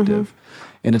perspective,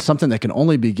 and it's something that can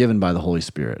only be given by the Holy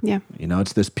Spirit. You know,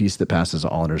 it's this peace that passes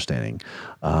all understanding.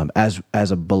 As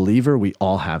a believer, we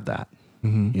all have that.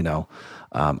 You know,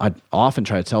 I often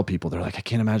try to tell people, they're like, I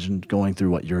can't imagine going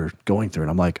through what you're going through.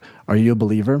 And I'm like, are you a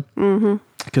believer?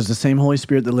 Because the same Holy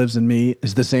Spirit that lives in me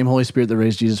is the same Holy Spirit that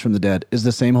raised Jesus from the dead, is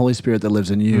the same Holy Spirit that lives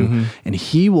in you. And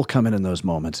he will come in those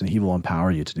moments, and he will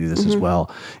empower you to do this as well.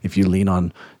 If you lean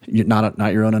on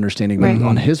not your own understanding, but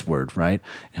on his word, right?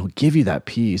 And he'll give you that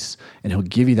peace, and he'll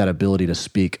give you that ability to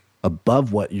speak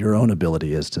above what your own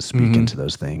ability is to speak into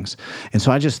those things. And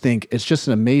so I just think it's just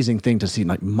an amazing thing to see,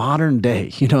 like, modern day,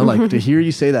 you know, like to hear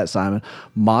you say that, Simon,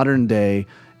 modern day,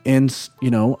 in,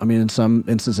 you know, I mean, in some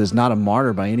instances, not a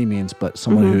martyr by any means, but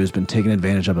someone who has been taken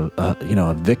advantage of,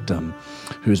 a victim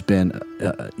who's been,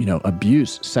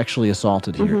 abused, sexually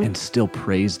assaulted here, and still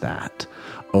praise that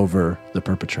over the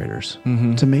perpetrators.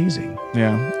 It's amazing.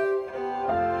 Yeah.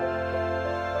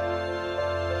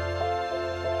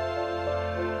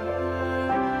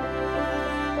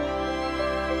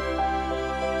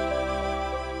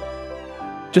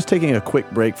 Just taking a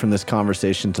quick break from this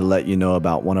conversation to let you know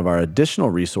about one of our additional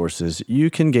resources you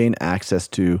can gain access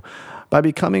to by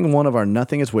becoming one of our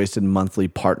Nothing is Wasted monthly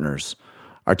partners.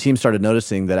 Our team started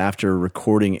noticing that after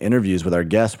recording interviews with our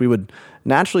guests, we would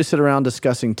naturally sit around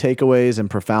discussing takeaways and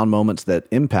profound moments that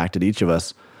impacted each of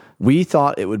us. We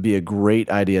thought it would be a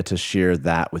great idea to share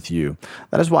that with you.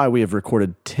 That is why we have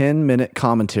recorded 10-minute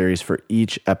commentaries for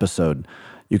each episode.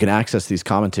 You can access these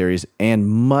commentaries and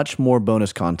much more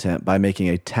bonus content by making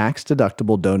a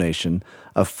tax-deductible donation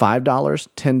of $5,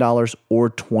 $10,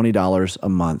 or $20 a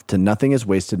month to Nothing Is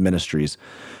Wasted Ministries.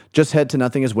 Just head to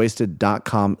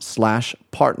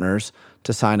nothingiswasted.com/partners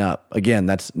to sign up. Again,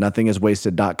 that's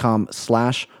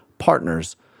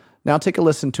nothingiswasted.com/partners. Now take a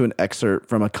listen to an excerpt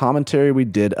from a commentary we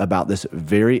did about this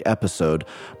very episode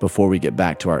before we get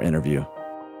back to our interview.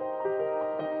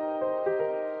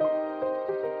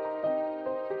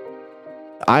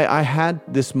 I had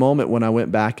this moment when I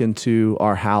went back into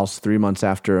our house 3 months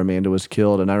after Amanda was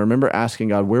killed, and I remember asking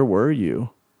God, where were you?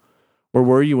 Where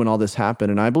were you when all this happened?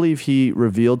 And I believe he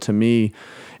revealed to me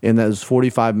in those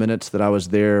 45 minutes that I was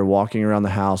there walking around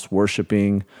the house,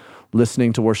 worshiping,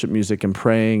 listening to worship music and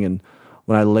praying. And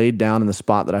when I laid down in the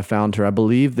spot that I found her, I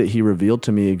believe that he revealed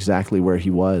to me exactly where he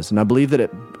was. And I believe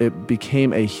that it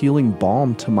became a healing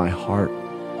balm to my heart.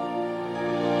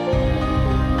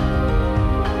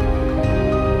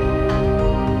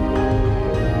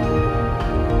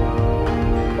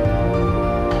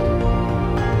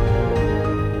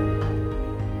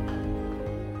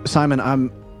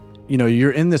 Simon,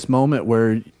 you're in this moment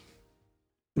where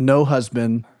no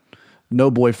husband,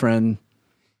 no boyfriend,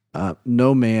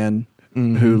 no man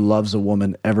who loves a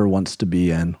woman ever wants to be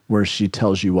in, where she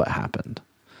tells you what happened.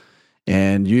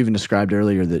 And you even described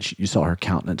earlier that you saw her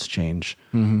countenance change.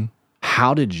 Mm-hmm.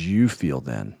 How did you feel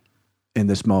then in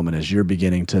this moment as you're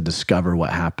beginning to discover what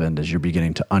happened, as you're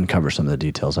beginning to uncover some of the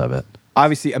details of it?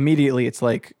 Obviously, immediately it's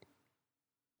like,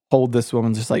 hold this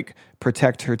woman, just like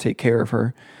protect her, take care of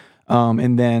her.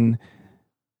 And then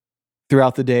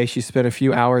throughout the day, she spent a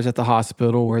few hours at the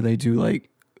hospital where they do like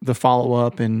the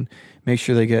follow-up and make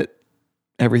sure they get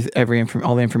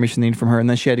all the information they need from her. And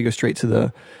then she had to go straight to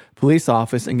the police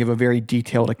office and give a very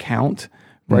detailed account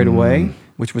right away,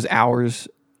 which was hours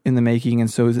in the making. And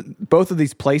so both of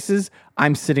these places,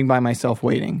 I'm sitting by myself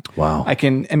waiting. Wow.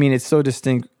 It's so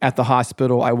distinct. At the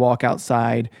hospital, I walk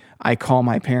outside, I call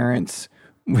my parents,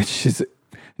 which is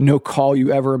no call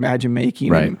you ever imagine making.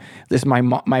 Right.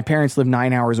 My parents live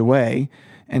 9 hours away.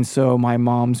 And so my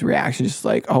mom's reaction is just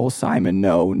like, oh, Simon,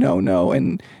 no.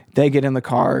 And they get in the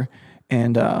car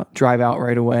and drive out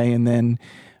right away. And then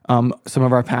some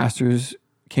of our pastors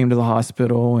came to the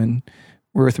hospital and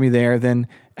were with me there. Then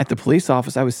at the police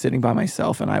office, I was sitting by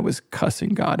myself and I was cussing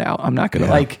God out. I'm not going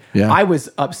to I was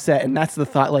upset. And that's the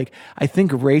thought. Like, I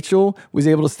think Rachel was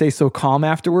able to stay so calm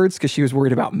afterwards because she was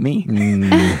worried about me.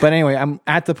 But anyway, I'm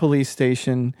at the police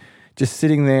station, just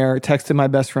sitting there, texting my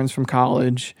best friends from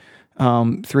college,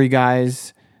 3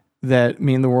 guys that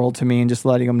mean the world to me, and just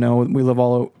letting them know we live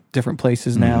all different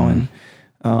places now and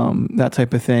that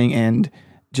type of thing. And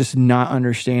just not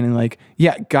understanding, like,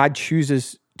 yeah, God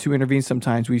chooses to intervene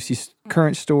sometimes. We see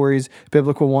current stories,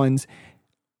 biblical ones.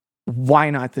 Why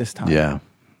not this time? Yeah.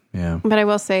 But I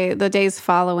will say the days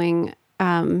following,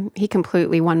 he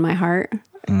completely won my heart.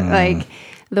 Like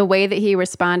the way that he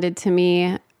responded to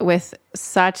me with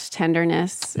such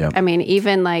tenderness. Yep. I mean,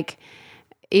 even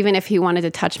if he wanted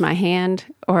to touch my hand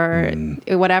or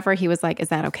whatever, he was like, is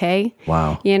that okay?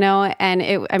 Wow. And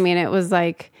it was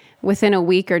like within a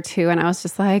week or two, and I was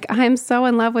just like, I'm so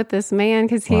in love with this man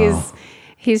because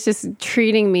he's just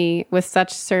treating me with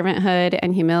such servanthood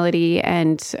and humility,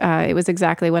 and it was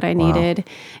exactly what I needed.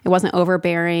 It wasn't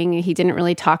overbearing. He didn't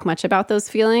really talk much about those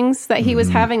feelings that he was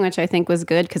having, which I think was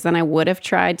good, because then I would have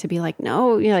tried to be like,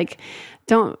 no,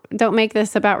 don't make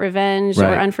this about revenge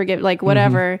or unforgive, like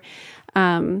whatever.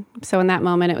 So in that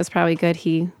moment, it was probably good.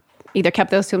 He either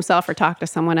kept those to himself or talked to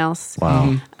someone else.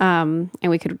 Wow. And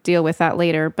we could deal with that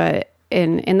later. But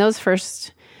in those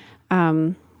first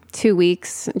 2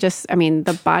 weeks,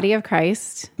 the body of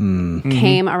Christ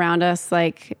came around us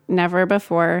like never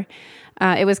before.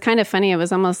 It was kind of funny. It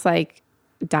was almost like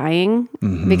dying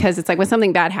because it's like when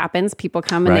something bad happens, people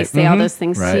come and they say all those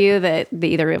things to you that they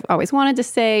either have always wanted to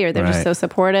say or they're just so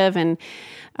supportive. And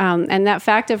that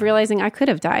fact of realizing I could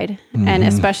have died. And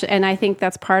I think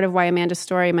that's part of why Amanda's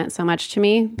story meant so much to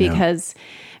me, because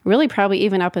really probably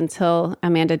even up until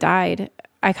Amanda died,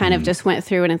 I kind of just went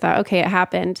through it and thought, okay, it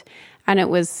happened. And it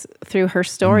was through her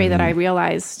story that I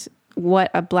realized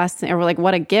what a blessing, or like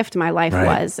what a gift my life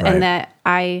was, and that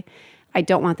I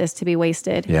don't want this to be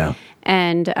wasted. Yeah.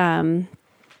 And, and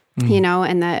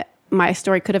that my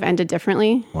story could have ended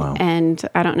differently. Wow. And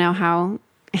I don't know how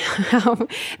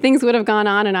things would have gone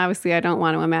on. And obviously I don't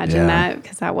want to imagine that,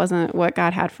 because that wasn't what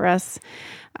God had for us.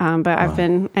 But I've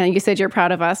been, and you said you're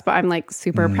proud of us, but I'm like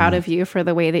super proud of you for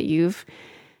the way that you've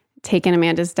taken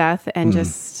Amanda's death and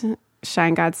just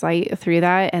shine God's light through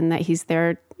that, and that He's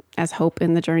there as hope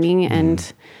in the journey. And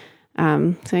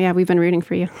so, yeah, we've been rooting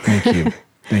for you. Thank you.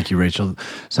 Thank you, Rachel.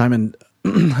 Simon,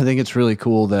 I think it's really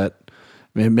cool that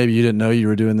maybe you didn't know you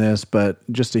were doing this, but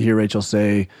just to hear Rachel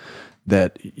say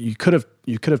that you could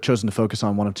have chosen to focus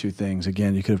on one of two things.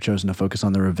 Again, you could have chosen to focus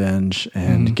on the revenge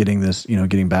and getting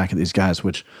back at these guys,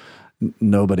 which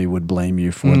nobody would blame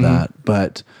you for that.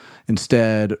 But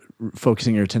instead,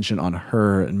 focusing your attention on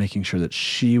her and making sure that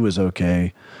she was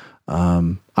okay.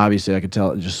 Obviously, I could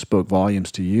tell it just spoke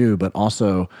volumes to you, but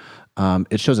also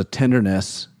it shows a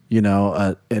tenderness,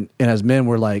 and as men,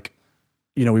 we're like,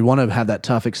 we want to have that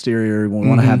tough exterior. We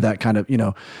want to have that kind of,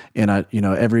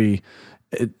 every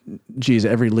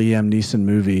Liam Neeson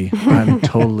movie I'm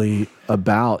totally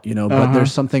about, but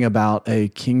there's something about a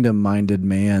kingdom-minded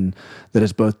man that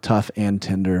is both tough and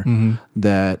tender,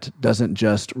 that doesn't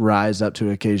just rise up to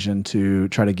occasion to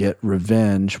try to get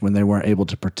revenge when they weren't able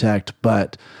to protect,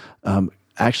 but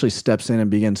actually steps in and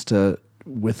begins to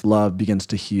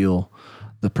heal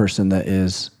the person that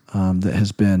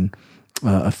has been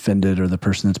offended, or the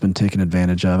person that's been taken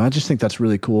advantage of. I just think that's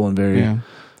really cool and very,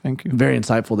 thank you, very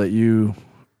insightful that you,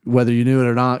 whether you knew it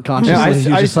or not,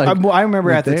 consciously. I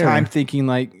remember at the time thinking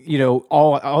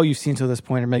all you've seen to this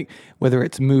point are whether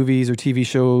it's movies or TV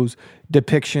shows,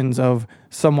 depictions of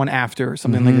someone after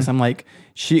something like this. I'm like,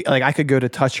 I could go to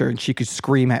touch her and she could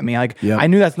scream at me. I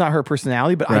knew that's not her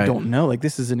personality, but I don't know.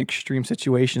 This is an extreme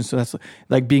situation. So that's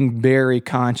being very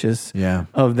conscious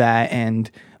of that.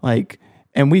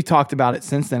 And we talked about it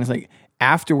since then. It's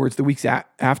afterwards, the weeks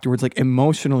afterwards,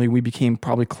 emotionally, we became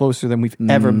probably closer than we've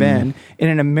ever been. And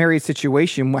in a married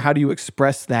situation, how do you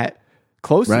express that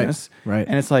closeness? Right.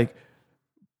 And it's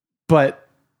but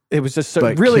it was just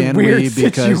a really weird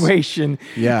situation,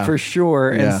 for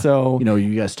sure. Yeah. And so,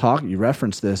 you guys you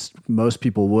referenced this. Most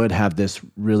people would have this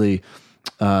really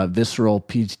visceral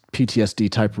PTSD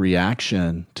type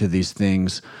reaction to these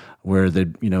things, where they're,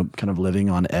 kind of living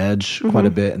on edge quite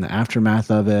a bit in the aftermath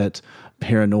of it,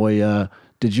 paranoia.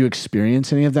 Did you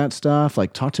experience any of that stuff?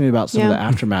 Talk to me about some of the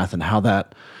aftermath and how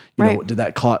that, did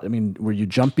that were you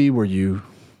jumpy? Were you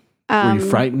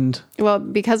frightened? Well,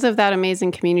 because of that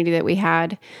amazing community that we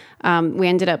had, we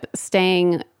ended up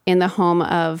staying in the home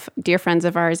of dear friends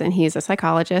of ours, and he's a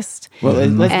psychologist. Well,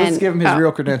 let's give him his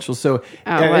real credentials. So,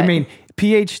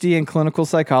 PhD in clinical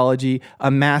psychology,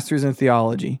 a master's in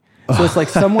theology. So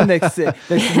it's someone that's really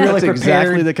prepared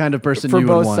exactly the kind of person for you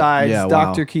both would want. sides. Yeah,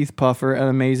 Dr. Keith Puffer, an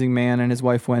amazing man, and his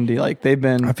wife Wendy. They've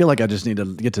been. I feel like I just need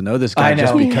to get to know this guy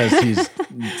just because he's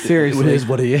seriously is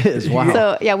what he is. Wow.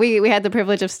 So we had the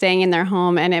privilege of staying in their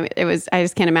home, and it was, I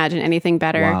just can't imagine anything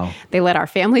better. Wow. They let our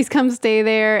families come stay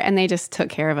there, and they just took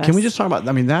care of us. Can we just talk about?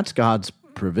 That's God's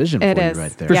provision for you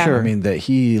right there. For sure. That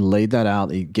He laid that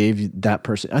out. He gave you that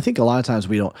person. I think a lot of times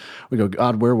we go,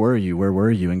 God, where were you? Where were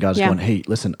you? And God's going, hey,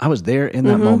 listen, I was there in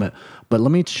that moment, but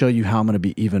let me show you how I'm going to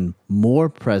be even more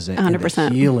present 100%.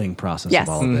 In the healing process of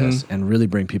all of this, and really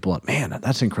bring people up. Man,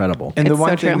 that's incredible. And the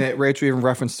one thing that Rachel even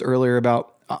referenced earlier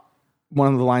about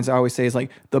one of the lines I always say is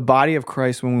the body of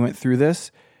Christ, when we went through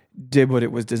this, did what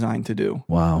it was designed to do.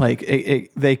 Wow.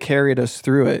 They carried us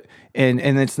through it. And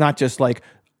it's not just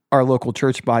our local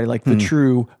church body, the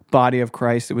true body of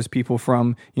Christ. It was people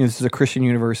from, this is a Christian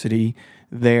university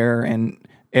there, and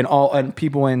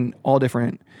people in all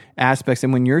different aspects.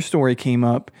 And when your story came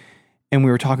up and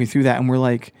we were talking through that, and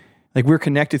we're we're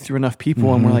connected through enough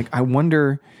people, and we're I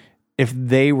wonder if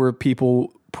they were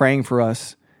people praying for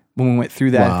us when we went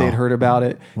through that, if they'd heard about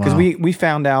it. Because we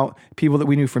found out people that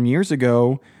we knew from years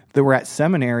ago that were at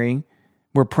seminary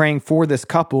were praying for this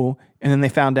couple, and then they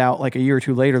found out a year or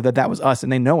two later that was us,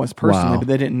 and they know us personally, but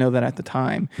they didn't know that at the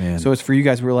time. Man. So it's for you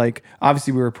guys. We're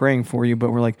obviously we were praying for you,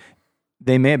 but we're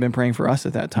they may have been praying for us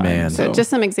at that time. Man. So just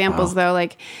some examples though,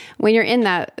 when you're in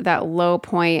that low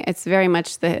point, it's very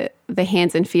much the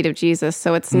hands and feet of Jesus.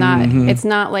 So it's not it's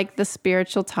not like the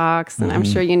spiritual talks, and I'm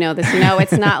sure you know this.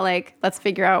 It's not let's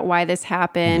figure out why this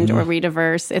happened or read a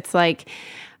verse. It's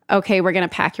okay, we're going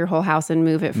to pack your whole house and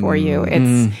move it for you.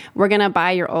 It's we're going to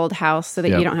buy your old house so that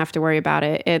you don't have to worry about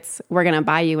it. It's we're going to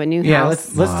buy you a new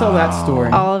house. Let's tell that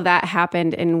story. All of that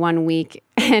happened in 1 week,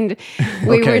 and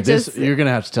we were just. You're going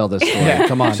to have to tell this story.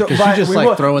 Come on, because you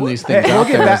just throwing these things out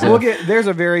there. There's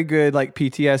a very good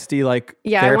PTSD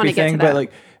therapy thing, but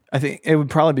I think it would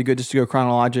probably be good just to go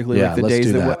chronologically, the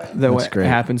days that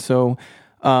happened. So,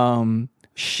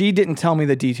 she didn't tell me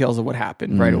the details of what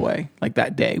happened right away,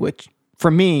 that day, which. For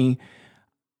me,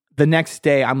 the next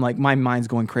day, I'm my mind's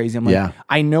going crazy. I'm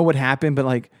I know what happened, but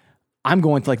I'm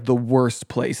going to the worst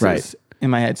places. Right. in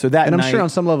my head. So that and I'm night, sure on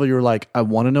some level you were like, I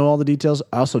want to know all the details.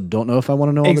 I also don't know if I want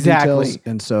to know all the details.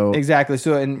 And so exactly.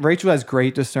 So and Rachel has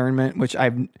great discernment, which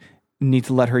I need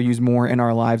to let her use more in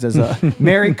our lives as a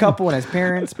married couple and as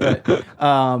parents. But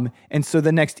and so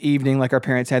the next evening, like our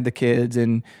parents had the kids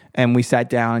and we sat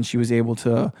down and she was able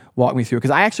to walk me through,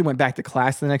 because I actually went back to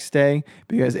class the next day,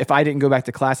 because if I didn't go back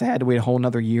to class, I had to wait a whole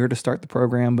another year to start the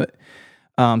program. But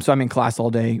so I'm in class all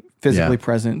day, physically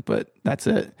present, but that's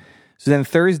it. So then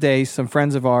Thursday, some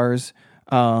friends of ours,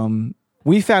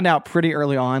 we found out pretty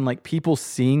early on, like people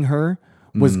seeing her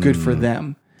was good for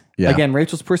them. Yeah. Again,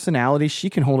 Rachel's personality, she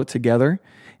can hold it together,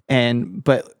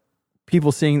 but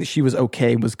people seeing that she was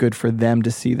okay was good for them to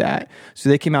see that. So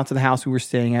they came out to the house we were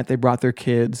staying at. They brought their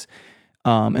kids,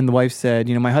 and the wife said,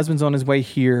 my husband's on his way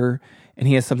here, and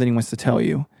he has something he wants to tell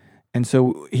you. And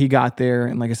so he got there,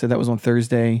 and like I said, that was on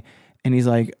Thursday, and he's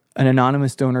like, an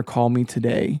anonymous donor called me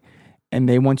today, and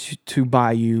they want to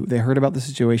buy you. They heard about the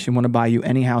situation, want to buy you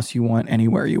any house you want,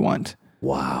 anywhere you want.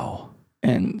 Wow.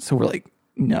 And so we're like,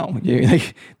 no,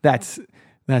 like that's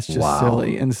just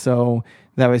silly. And so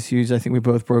that was huge. I think we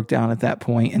both broke down at that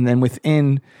point. And then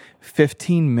within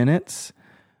 15 minutes,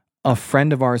 a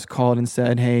friend of ours called and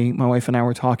said, hey, my wife and I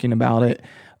were talking about it,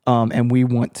 and we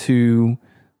want to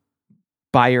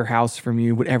buy your house from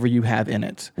you, whatever you have in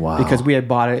it. Wow. Because we had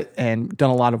bought it and done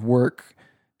a lot of work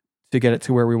to get it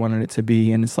to where we wanted it to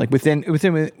be. And it's like within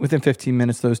 15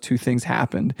 minutes, those two things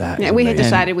happened. We had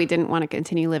decided we didn't want to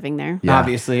continue living there. Yeah.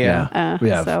 Obviously, yeah.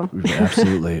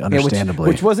 Absolutely, understandably.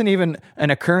 Which wasn't even an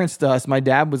occurrence to us. My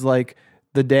dad was like,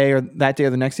 that day or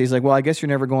the next day, he's like, well, I guess you're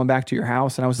never going back to your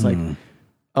house. And I was like,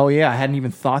 oh yeah, I hadn't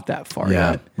even thought that far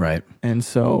yet. Right. And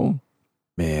so,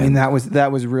 man, and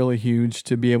that was really huge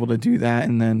to be able to do that.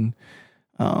 And then,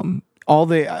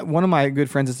 one of my good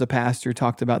friends as a pastor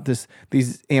talked about these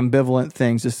ambivalent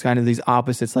things, just kind of these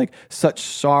opposites, like such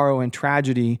sorrow and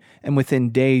tragedy, and within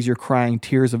days you're crying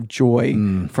tears of joy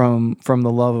from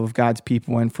the love of God's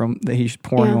people and from that He's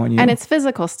pouring on you. And it's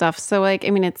physical stuff. So like, I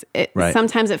mean,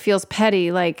 sometimes it feels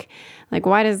petty, like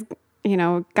why does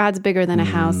God's bigger than a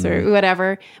house or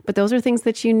whatever, but those are things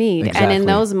that you need. Exactly. And in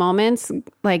those moments,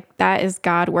 like that is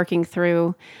God working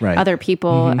through other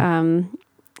people.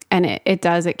 And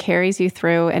it carries you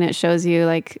through, and it shows you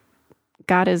like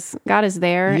God is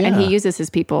there, and He uses His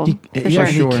people. He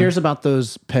cares about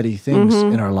those petty things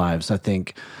in our lives. I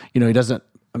think, He doesn't,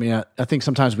 I think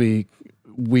sometimes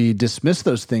we dismiss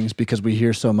those things because we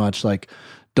hear so much like,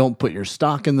 don't put your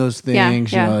stock in those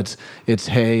things. It's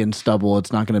hay and stubble.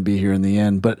 It's not going to be here in the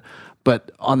end.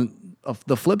 But on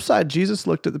the flip side, Jesus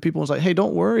looked at the people and was like, hey,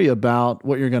 don't worry about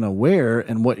what you're going to wear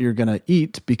and what you're going to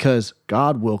eat, because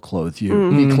God will clothe you.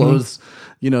 He clothes,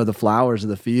 the flowers of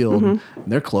the field. And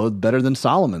they're clothed better than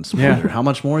Solomon's splendor. How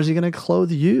much more is He going to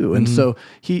clothe you? And so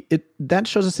that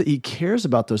shows us that He cares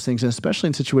about those things, and especially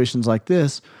in situations like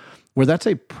this, where that's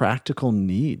a practical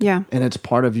need. Yeah. And it's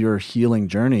part of your healing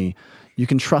journey. You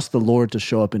can trust the Lord to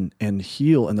show up and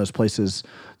heal in those places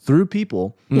through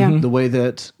people the way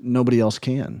that nobody else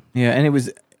can. Yeah, and it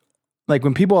was like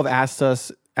when people have asked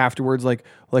us afterwards, like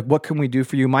what can we do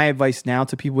for you? My advice now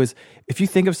to people is, if you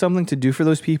think of something to do for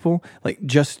those people, like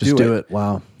just do it.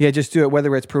 Wow. Yeah, just do it.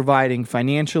 Whether it's providing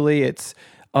financially, it's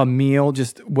a meal,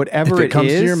 just whatever if it comes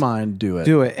to your mind, do it.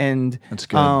 Do it. And that's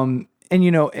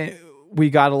good. We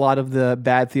got a lot of the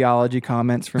bad theology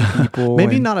comments from people.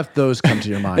 Maybe not if those come to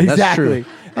your mind. Exactly. That's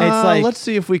true. It's like, let's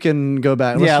see if we can go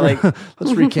back.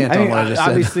 Let's recant on what I just said.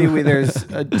 Obviously, there's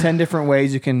 10 different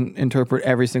ways you can interpret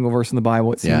every single verse in the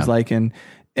Bible, it seems like. And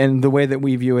the way that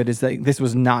we view it is that this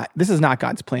is not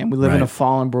God's plan. We live in a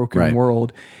fallen, broken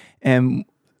world. And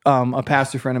a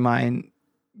pastor friend of mine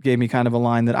gave me kind of a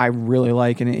line that I really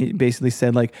like. And it basically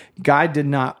said, like, God did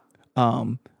not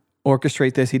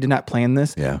orchestrate this. He did not plan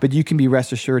this, but you can be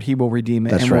rest assured He will redeem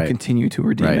it will continue to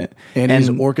redeem it. And He's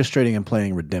orchestrating and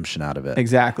planning redemption out of it.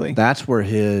 Exactly. That's where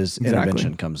His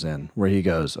intervention comes in, where He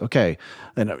goes, okay.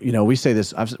 And we say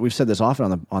this, we've said this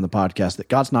often on the podcast, that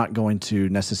God's not going to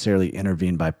necessarily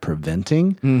intervene by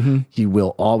preventing. He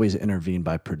will always intervene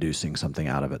by producing something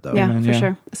out of it, though. Yeah, for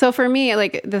sure. So for me,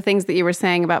 like the things that you were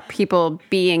saying about people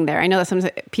being there, I know that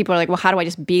sometimes people are like, well, how do I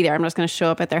just be there? I'm just going to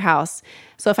show up at their house.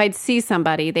 So if I'd see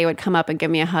somebody, they would come up and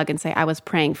give me a hug and say, I was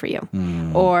praying for you.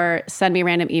 Or send me a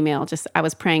random email, just, I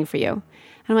was praying for you. And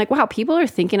I'm like, wow, people are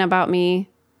thinking about me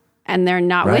and they're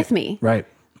not with me. Right.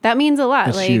 That means a lot.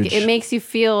 That's like huge. It makes you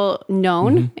feel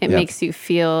known. It makes you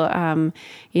feel,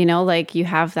 like you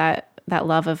have that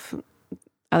love of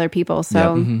other people.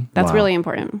 So that's really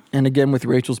important. And again, with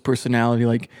Rachel's personality,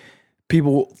 like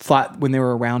people thought when they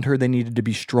were around her, they needed to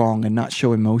be strong and not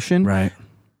show emotion. Right.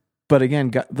 But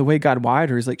again, the way God wired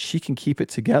her is like she can keep it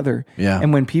together. Yeah.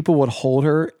 And when people would hold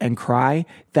her and cry,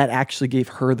 that actually gave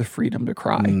her the freedom to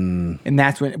cry. And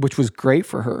that's which was great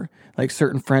for her. Like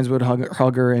certain friends would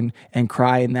hug her and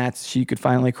cry, and she could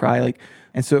finally cry. Like,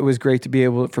 and so it was great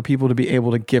for people to be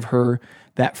able to give her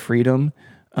that freedom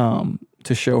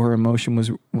to show her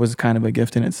emotion was kind of a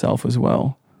gift in itself as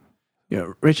well.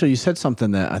 Yeah, Rachel, you said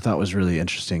something that I thought was really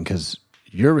interesting because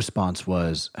your response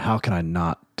was, how can I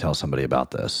not tell somebody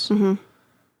about this? Mm-hmm.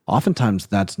 Oftentimes,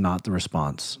 that's not the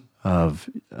response of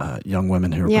young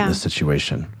women who are in this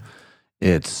situation.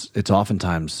 It's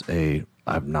oftentimes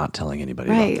I'm not telling anybody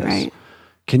about this. Right.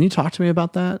 Can you talk to me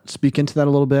about that? Speak into that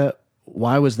a little bit.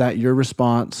 Why was that your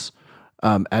response?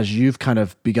 As you've kind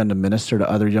of begun to minister to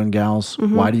other young gals,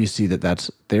 why do you see that that's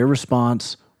their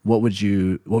response? What would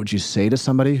you say to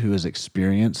somebody who has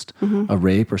experienced a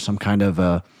rape or some kind of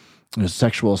a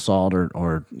sexual assault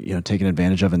or taken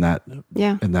advantage of in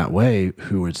that way?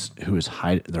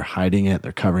 They're hiding it,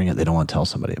 they're covering it, they don't want to tell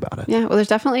somebody about it. Yeah, well, there's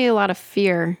definitely a lot of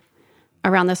fear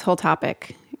around this whole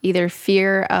topic. Either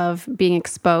fear of being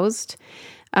exposed.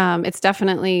 It's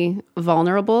definitely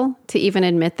vulnerable to even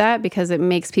admit that because it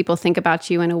makes people think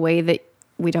about you in a way that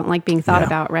we don't like being thought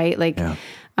about, right? Like,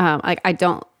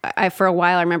 for a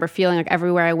while, I remember feeling like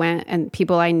everywhere I went and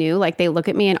people I knew, like they look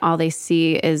at me and all they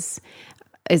see is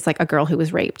like a girl who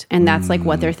was raped. And that's like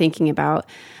what they're thinking about.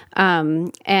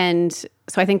 And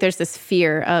so I think there's this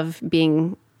fear of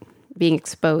being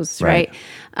exposed, right?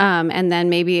 And then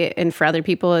maybe, and for other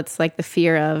people, it's like the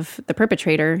fear of the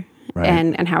perpetrator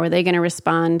and how are they going to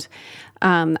respond?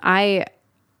 I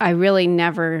really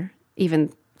never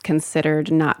even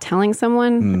considered not telling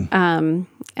someone. And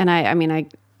I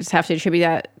just have to attribute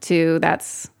that to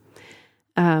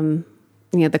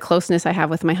the closeness I have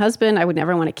with my husband. I would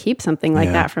never want to keep something like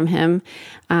that from him.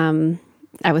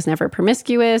 I was never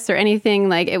promiscuous or anything.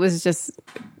 Like it was just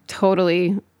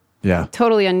totally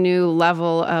a new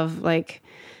level of like,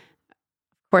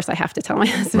 of course I have to tell my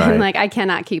husband, like I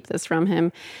cannot keep this from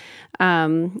him.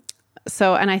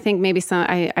 So, and I think maybe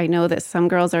I know that some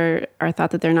girls are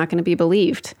thought that they're not going to be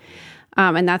believed.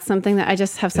 And that's something that I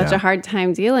just have such a hard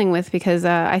time dealing with because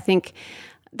I think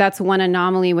that's one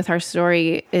anomaly with our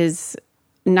story is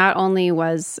not only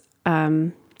was,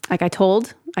 like I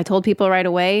told people right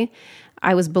away,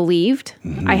 I was believed.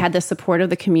 I had the support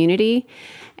of the community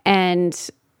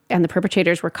and the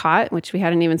perpetrators were caught, which we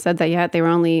hadn't even said that yet. They were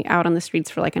only out on the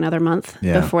streets for like another month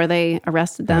before they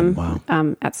arrested them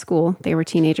at school. They were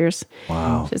teenagers,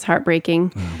 which is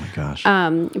heartbreaking. Oh my gosh.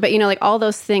 But like all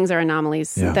those things are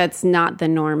anomalies. That's not the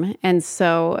norm. And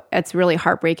so it's really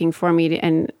heartbreaking for me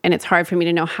and it's hard for me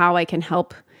to know how I can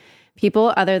help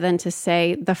people other than to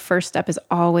say the first step is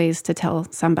always to tell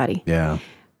somebody. Yeah.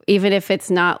 Even if it's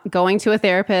not going to a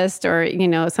therapist or,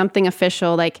 something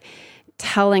official, like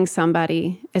telling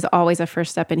somebody is always a first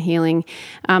step in healing.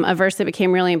 A verse that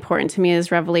became really important to me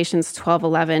is Revelations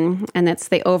 12:11, and that's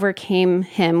they overcame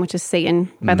him, which is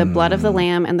Satan, by the blood of the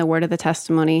Lamb and the word of the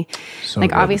testimony. So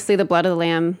good. Obviously the blood of the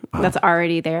Lamb, that's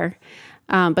already there.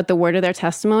 But the word of their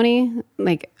testimony,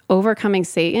 like overcoming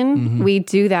Satan, we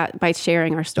do that by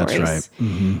sharing our stories. That's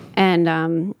right.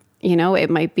 And, it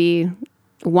might be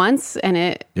once and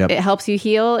it helps you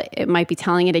heal. It might be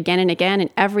telling it again and again.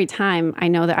 And every time I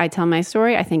know that I tell my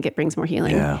story, I think it brings more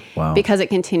healing. Yeah. Wow. Because it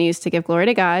continues to give glory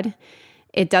to God.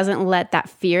 It doesn't let that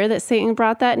fear that Satan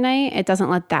brought that night, it doesn't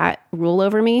let that rule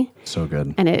over me. So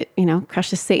good. And it,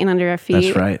 crushes Satan under our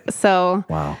feet. That's right. So,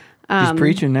 wow. She's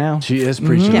preaching now. She is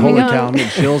preaching. Holy cow, I'm getting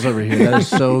chills over here. That is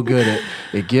so good.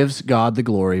 It gives God the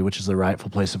glory, which is the rightful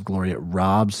place of glory. It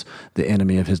robs the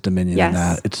enemy of his dominion in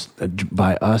that. It's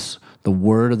by us, the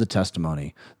word of the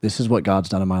testimony. This is what God's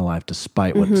done in my life,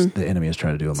 despite what the enemy is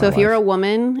trying to do in my life. So if you're a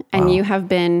woman and you have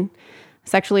been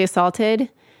sexually assaulted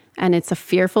and it's a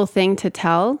fearful thing to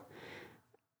tell,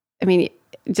 I mean,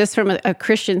 just from a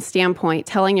Christian standpoint,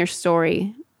 telling your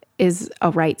story is a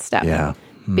right step. Yeah.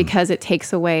 Because it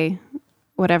takes away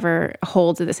whatever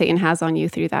hold that Satan has on you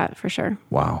through that, for sure.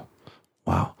 Wow.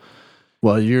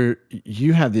 Well, you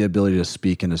have the ability to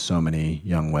speak into so many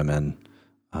young women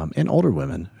and older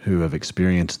women who have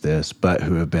experienced this, but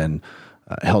who have been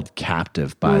held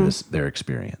captive by their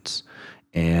experience,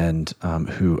 and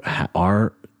who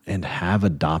are and have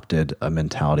adopted a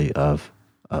mentality of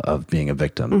being a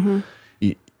victim.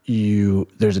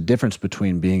 There's a difference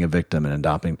between being a victim and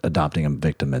adopting a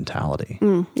victim mentality.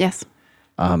 Yes.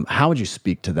 How would you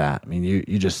speak to that? I mean,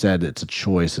 you just said it's a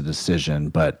choice, a decision,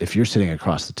 but if you're sitting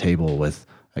across the table with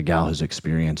a gal who's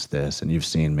experienced this and you've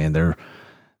seen, man, they're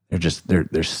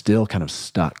still kind of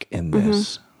stuck in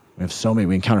this.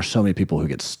 We encounter so many people who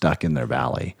get stuck in their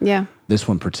valley. Yeah. This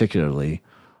one particularly,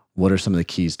 what are some of the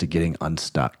keys to getting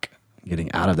unstuck,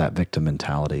 getting out of that victim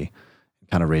mentality,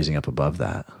 kind of raising up above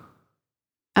that?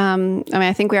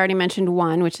 I think we already mentioned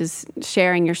one, which is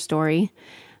sharing your story.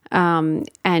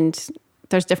 And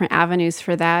there's different avenues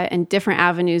for that, and different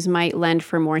avenues might lend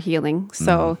for more healing.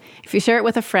 So if you share it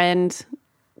with a friend,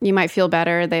 you might feel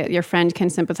better that your friend can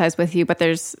sympathize with you, but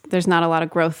there's not a lot of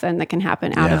growth then that can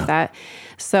happen out of that.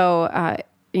 So,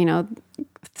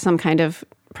 some kind of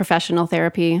professional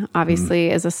therapy obviously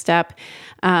is a step.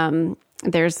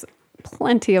 There's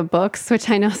plenty of books, which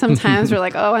I know sometimes we're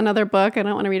like, oh, another book. I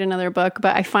don't want to read another book.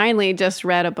 But I finally just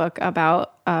read a book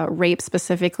about rape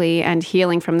specifically and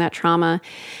healing from that trauma.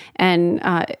 And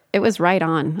it was right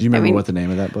on. Do you remember what the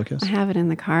name of that book is? I have it in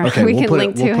the car. Okay, we can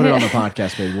link to it. We'll put it on the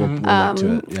podcast, baby. We'll link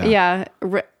to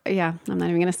it. Yeah. I'm not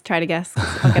even going to try to guess.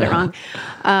 I'll get it wrong.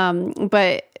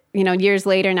 But, years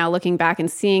later now looking back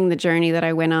and seeing the journey that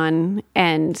I went on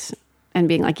and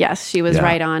being like, yes, she was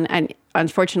right on. And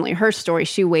unfortunately, her story,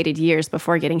 she waited years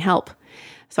before getting help.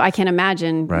 So I can't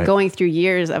imagine going through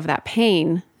years of that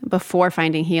pain before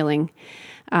finding healing.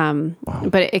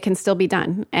 But it can still be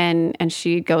done. And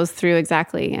she goes through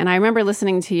exactly. And I remember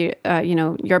listening to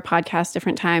your podcast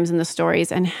different times and the stories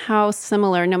and how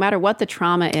similar, no matter what the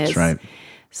trauma is. That's right.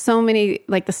 So many,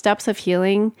 like the steps of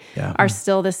healing are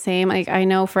still the same. Like I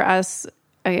know for us,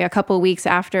 a couple of weeks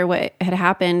after what had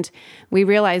happened, we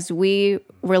realized we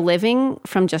were living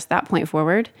from just that point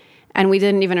forward, and we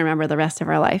didn't even remember the rest of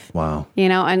our life. Wow.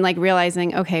 And like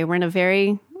realizing, okay, we're in a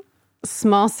very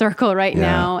small circle right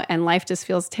now, and life just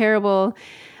feels terrible.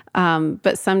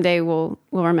 But someday we'll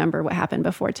remember what happened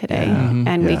before today,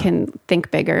 and we can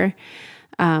think bigger.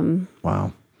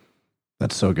 Wow.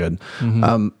 That's so good.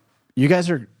 You guys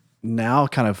are now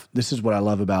this is what I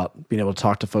love about being able to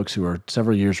talk to folks who are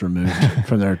several years removed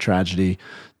from their tragedy.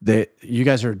 You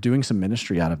guys are doing some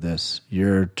ministry out of this.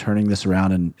 You're turning this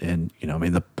around and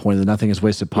the point of the Nothing is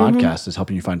Wasted podcast is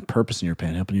helping you find purpose in your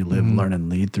pain, helping you live, learn, and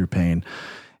lead through pain.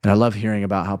 And I love hearing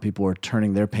about how people are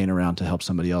turning their pain around to help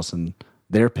somebody else in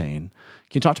their pain.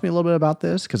 Can you talk to me a little bit about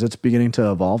this? Because it's beginning to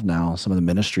evolve now, some of the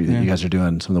ministry that you guys are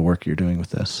doing, some of the work you're doing with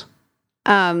this.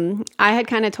 I had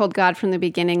kind of told God from the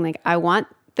beginning, like, I want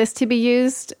this to be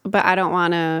used, but I don't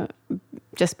want to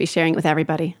just be sharing it with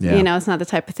everybody. Yeah. It's not the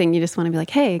type of thing you just want to be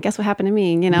like, hey, guess what happened to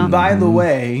me, By the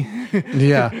way.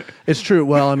 Yeah, it's true.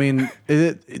 Well,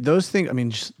 those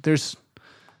things, there's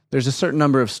a certain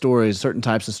number of stories, certain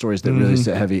types of stories that really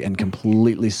sit heavy and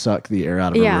completely suck the air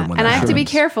out of a room. When and I have to be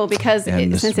happens. careful because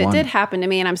since it did happen to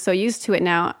me and I'm so used to it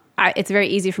now, it's very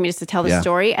easy for me just to tell the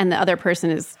story and the other person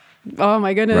is, oh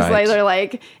my goodness, like they're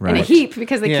like in a heap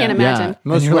because they can't imagine. Yeah.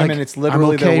 Most women, it's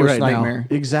literally their worst nightmare.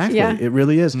 Exactly. Yeah. It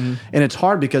really is. And it's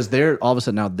hard because they're all of a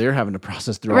sudden now they're having to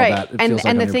process through all that.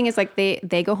 And the thing is, like,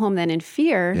 they go home then in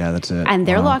fear. Yeah, that's it. And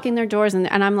they're locking their doors and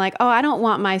I'm like, oh, I don't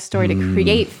want my story to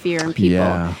create fear in people.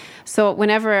 Yeah. So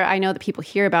whenever I know that people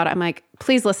hear about it, I'm like,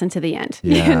 please listen to the end,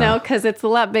 because it's a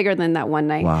lot bigger than that one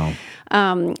night. Wow.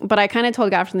 But I kind of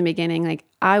told God from the beginning, like,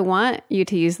 I want you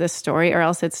to use this story or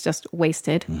else it's just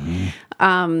wasted.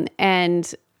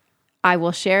 And I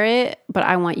will share it, but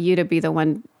I want you to be the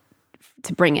one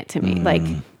to bring it to me, like,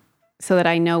 so that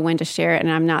I know when to share it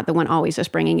and I'm not the one always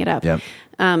just bringing it up. Yep.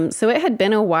 So it had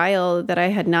been a while that I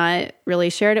had not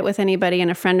really shared it with anybody, and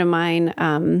a friend of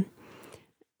mine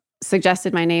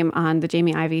suggested my name on the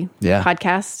Jamie Ivey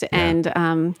podcast.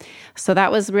 And so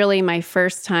that was really my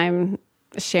first time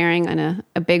sharing in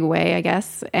a big way, I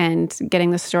guess, and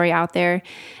getting the story out there.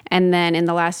 And then in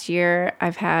the last year,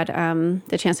 I've had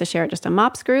the chance to share it just a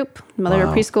MOPS group, mother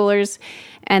of preschoolers,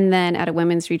 and then at a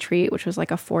women's retreat, which was like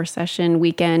a 4-session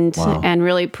weekend, and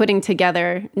really putting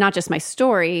together not just my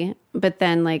story, but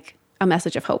then like a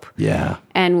message of hope. Yeah.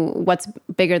 And what's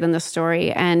bigger than the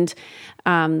story. And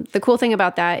the cool thing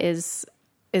about that is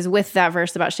with that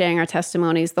verse about sharing our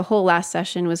testimonies, the whole last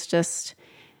session was just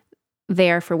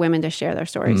there for women to share their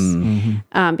stories.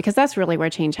 Because that's really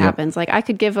where change happens. Like, I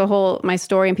could give my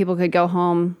story and people could go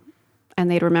home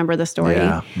and they'd remember the story.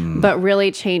 Yeah. But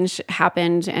really change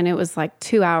happened, and it was like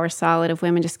 2 hours solid of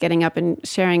women just getting up and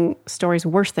sharing stories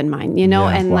worse than mine,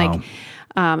 like,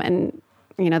 and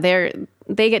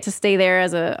they get to stay there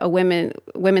as a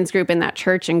women's group in that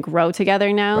church and grow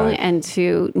together now and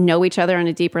to know each other on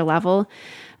a deeper level.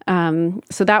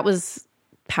 So that was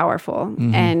powerful.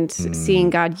 And seeing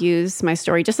God use my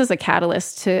story just as a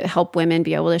catalyst to help women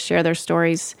be able to share their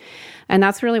stories. And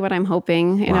that's really what I'm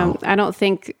hoping. I don't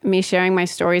think me sharing my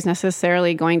story is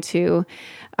necessarily going to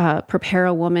prepare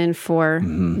a woman for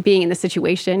being in the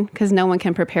situation, because no one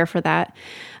can prepare for that.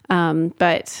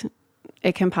 But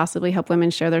it can possibly help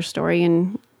women share their story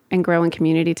and grow in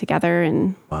community together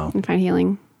and find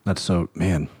healing. That's so,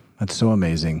 man, That's so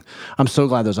amazing. I'm so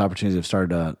glad those opportunities have started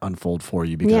to unfold for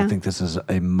you, because I think this is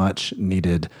a much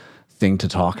needed thing to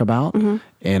talk about.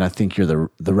 And I think you're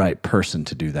the right person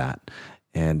to do that.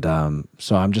 And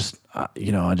so I'm just,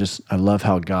 I love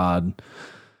how God,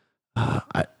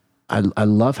 I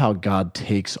love how God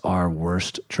takes our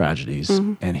worst tragedies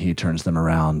and he turns them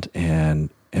around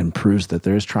and proves that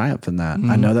there is triumph in that.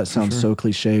 I know that sounds so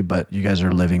cliche, but you guys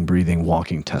are living, breathing,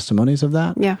 walking testimonies of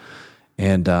that. Yeah.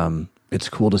 And it's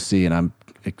cool to see, and I'm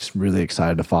really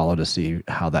excited to follow to see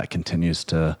how that continues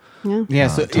to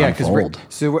unfold.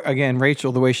 So again,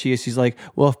 Rachel, the way she is, she's like,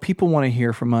 well, if people want to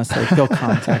hear from us, like they'll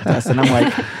contact us. And I'm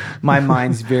like, my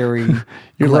mind's very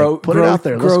put it out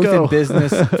there. Let's growth go. and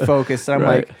business focused.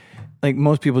 I'm like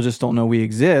most people just don't know we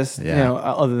exist,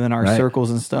 other than our circles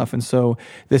and stuff. And so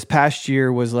this past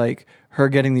year was like her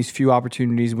getting these few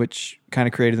opportunities, which kind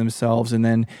of created themselves, and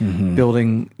then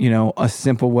building, a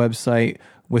simple website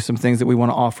with some things that we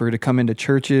want to offer to come into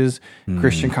churches,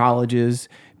 Christian colleges,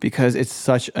 because it's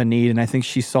such a need. And I think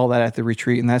she saw that at the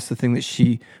retreat. And that's the thing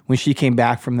that when she came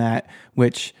back from that,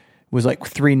 which was like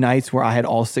 3 nights where I had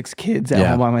all 6 kids at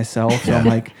home by myself. So I'm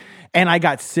like, and I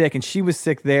got sick, and she was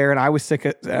sick there, and I was sick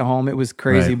at home. It was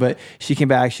crazy. But she came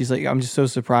back. She's like, I'm just so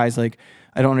surprised. Like,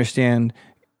 I don't understand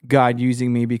God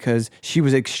using me, because she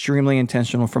was extremely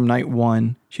intentional from night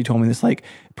 1. She told me this, like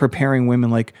preparing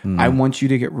women, like, I want you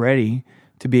to get ready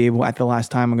to be able, at the last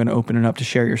time I'm going to open it up to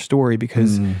share your story,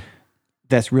 because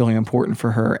that's really important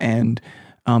for her. And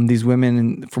these women,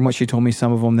 and from what she told me,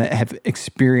 some of them that have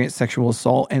experienced sexual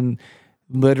assault and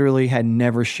literally had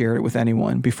never shared it with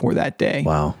anyone before that day.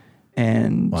 Wow.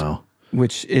 And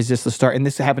which is just the start. And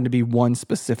this happened to be one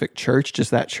specific church,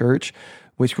 just that church,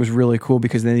 which was really cool,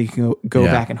 because then you can go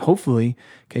back and hopefully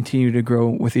continue to grow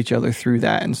with each other through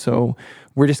that. And so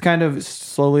we're just kind of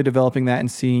slowly developing that and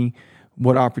seeing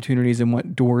what opportunities and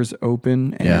what doors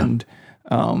open. And,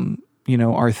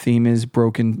 our theme is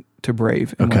broken to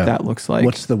brave, and what that looks like.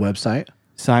 What's the website?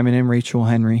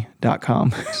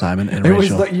 SimonandRachelHenry.com. Simon and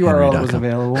Rachel. The URL was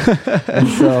available. And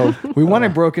so we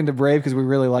wanted Broken to Brave because we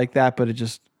really like that, but it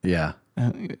just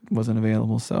it wasn't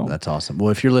available. So that's awesome. Well,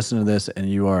 if you're listening to this and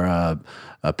you are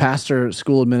a pastor,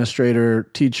 school administrator,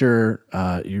 teacher,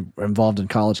 you're involved in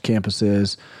college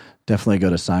campuses, definitely go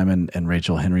to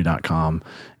SimonandRachelHenry.com.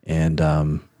 And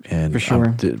for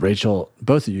sure, Rachel,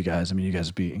 both of you guys, you guys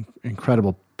would be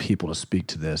incredible people to speak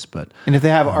to this. And if they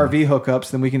have RV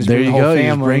hookups, then we can just there bring you the whole go.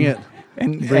 family. You just bring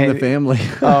it and bring the family.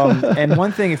 And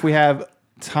one thing, if we have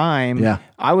time,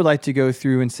 I would like to go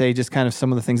through and say just kind of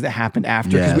some of the things that happened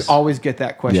after, because we always get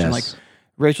that question. Like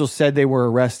Rachel said, they were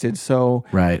arrested. So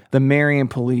the Marion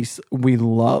police, we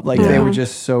love, like they were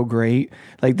just so great.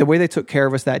 Like the way they took care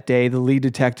of us that day, the lead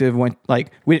detective went,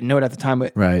 like, we didn't know it at the time,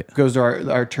 but goes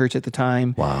to our church at the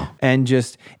time. Wow. And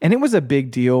it was a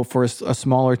big deal for a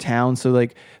smaller town. So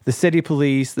like the city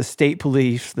police, the state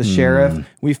police, the sheriff,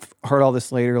 we've heard all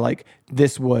this later, like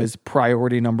this was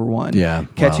priority number 1. Yeah.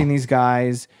 Catching these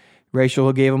guys.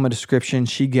 Rachel gave them a description.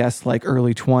 She guessed like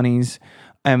early 20s.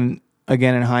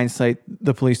 Again, in hindsight,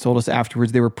 the police told us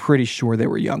afterwards they were pretty sure they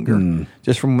were younger,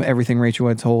 just from everything Rachel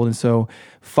had told. And so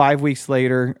 5 weeks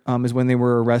later is when they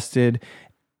were arrested.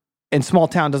 And small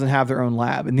town doesn't have their own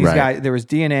lab. And these guys, there was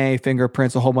DNA,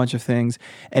 fingerprints, a whole bunch of things.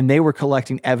 And they were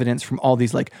collecting evidence from all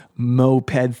these like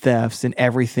moped thefts and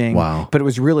everything. Wow. But it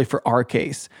was really for our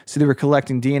case. So they were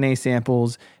collecting DNA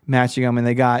samples, matching them, and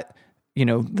they got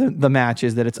the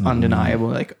matches that it's undeniable,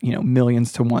 like,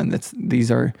 millions to 1. These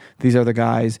are the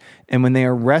guys. And when they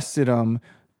arrested them,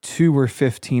 2 were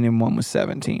 15 and 1 was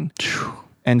 17.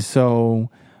 And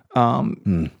so,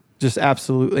 just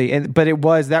absolutely.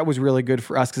 But that was really good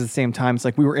for us, because at the same time, it's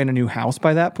like we were in a new house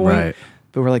by that point.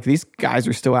 But we're like, these guys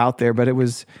are still out there. But there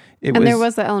was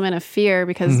the element of fear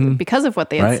because of what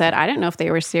they had said. I didn't know if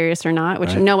they were serious or not,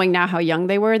 which knowing now how young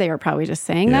they were probably just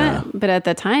saying that. But at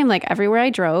the time, like everywhere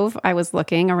I drove, I was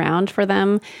looking around for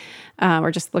them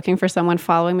or just looking for someone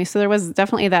following me. So there was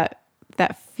definitely that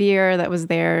fear that was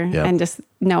there. And just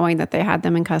knowing that they had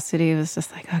them in custody was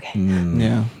just like, okay.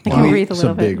 I can breathe a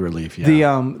little bit. It's a big relief.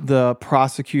 Yeah. The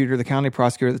prosecutor, the county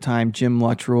prosecutor at the time, Jim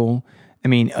Luttrell,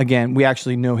 again, we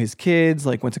actually know his kids,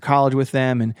 like went to college with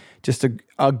them, and just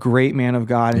a great man of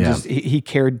God. And just he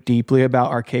cared deeply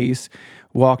about our case,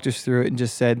 walked us through it, and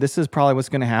just said, this is probably what's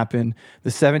going to happen.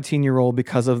 The 17-year-old,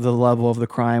 because of the level of the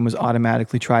crime, was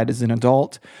automatically tried as an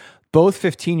adult. Both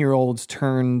 15-year-olds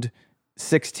turned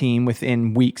 16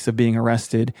 within weeks of being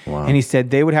arrested. Wow. And he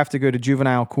said they would have to go to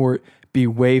juvenile court, be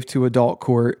waived to adult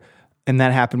court, and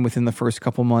that happened within the first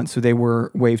couple months. So they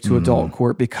were waived to adult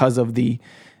court because of the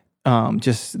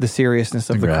just the seriousness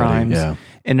of the gravity, crimes. yeah.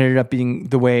 And it ended up being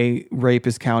the way rape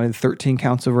is counted, 13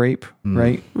 counts of rape,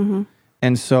 right? Mm-hmm.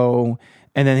 And so,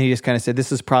 and then he just kind of said,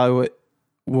 this is probably what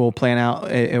will plan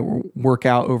out, it will work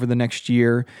out over the next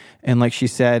year. And like she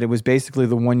said, it was basically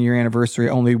the 1 year anniversary.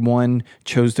 Only one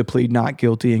chose to plead not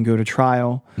guilty and go to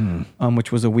trial,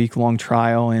 which was a week-long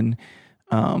trial. And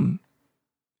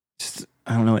just,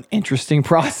 I don't know, an interesting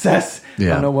process. I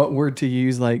don't know what word to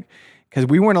use, like, because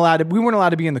we weren't allowed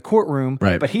to be in the courtroom,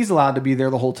 right. But he's allowed to be there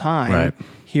the whole time, right.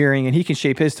 Hearing, and he can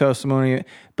shape his testimony.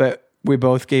 But we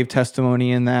both gave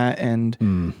testimony in that,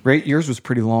 and yours was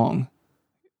pretty long.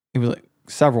 It was like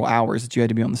several hours that you had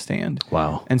to be on the stand.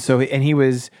 Wow. And so, and he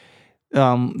was,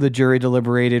 the jury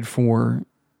deliberated for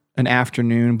an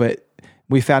afternoon, but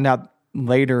we found out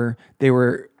later it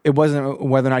wasn't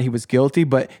whether or not he was guilty,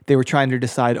 but they were trying to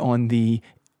decide on the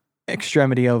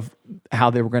extremity of how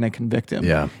they were going to convict him.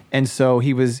 Yeah. And so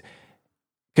he was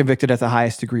convicted at the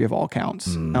highest degree of all counts.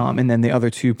 And then the other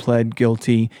two pled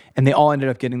guilty, and they all ended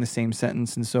up getting the same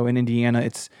sentence. And so in Indiana,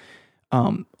 it's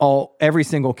every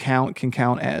single count can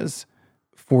count as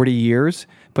 40 years,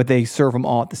 but they serve them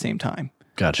all at the same time.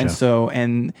 Gotcha. And so,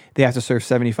 and they have to serve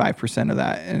 75% of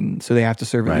that. And so they have to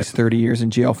serve at least 30 years in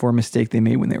jail for a mistake they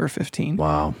made when they were 15.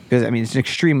 Wow. Because, I mean, it's an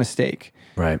extreme mistake.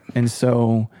 Right. And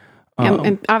so...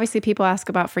 and obviously people ask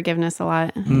about forgiveness a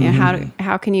lot. You know,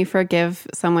 how can you forgive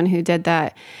someone who did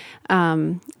that?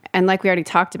 And like we already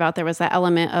talked about, there was that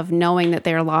element of knowing that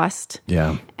they're lost.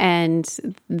 Yeah. And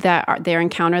that their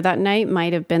encounter that night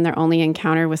might have been their only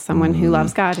encounter with someone who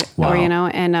loves God. Wow. Or, you know,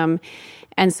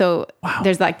 and so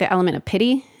there's like the element of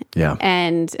pity. Yeah.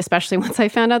 And especially once I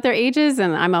found out their ages,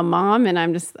 and I'm a mom, and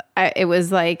it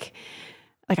was like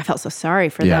I felt so sorry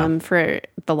for them, for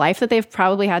the life that they've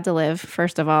probably had to live,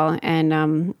 first of all,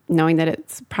 and knowing that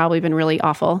it's probably been really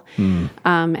awful.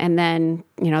 And then,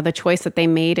 you know, the choice that they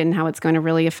made and how it's going to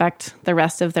really affect the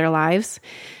rest of their lives.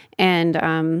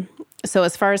 And so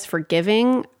as far as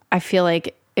forgiving, I feel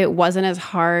like it wasn't as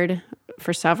hard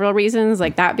for several reasons,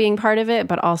 like that being part of it,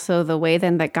 but also the way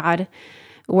then that God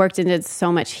worked and did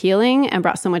so much healing and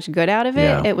brought so much good out of it.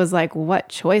 Yeah. It was like, what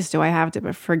choice do I have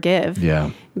to forgive?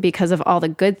 Yeah. Because of all the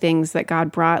good things that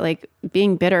God brought. Like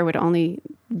being bitter would only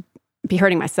be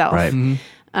hurting myself.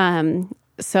 Right.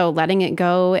 So letting it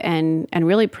go and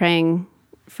really praying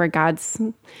for God's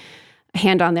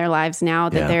hand on their lives now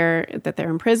that they're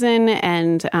in prison.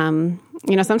 And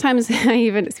you know, sometimes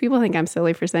people think I'm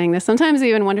silly for saying this. Sometimes I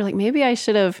even wonder, like, maybe I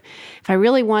should have, if I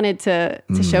really wanted to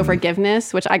show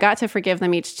forgiveness, which I got to forgive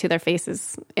them each to their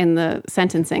faces in the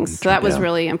sentencing. So that was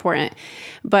really important.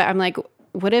 But I'm like,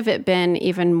 would have it been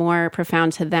even more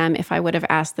profound to them if I would have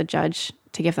asked the judge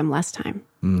to give them less time?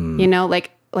 You know,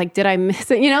 like did I miss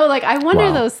it? You know, like I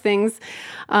wonder those things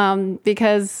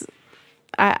because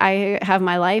I have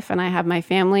my life and I have my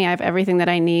family. I have everything that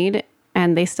I need,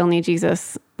 and they still need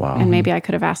Jesus. Wow. And maybe I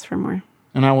could have asked for more.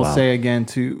 And I will say again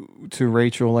to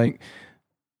Rachel, like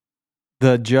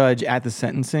the judge at the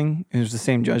sentencing, it was the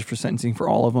same judge for sentencing for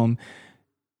all of them,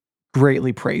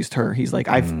 greatly praised her. He's like,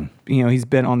 he's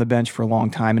been on the bench for a long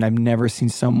time, and I've never seen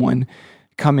someone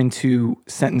come into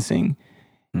sentencing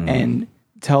and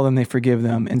tell them they forgive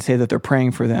them and say that they're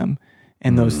praying for them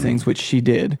and those things, which she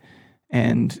did.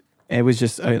 And it was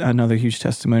just another huge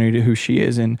testimony to who she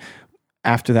is. And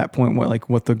after that point,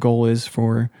 what the goal is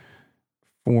for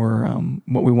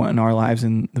what we want in our lives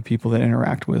and the people that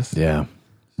interact with. Yeah.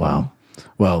 Wow.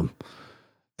 Well,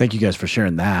 thank you guys for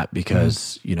sharing that,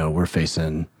 because, you know, we're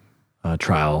facing a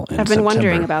trial in September. I've been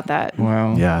wondering about that.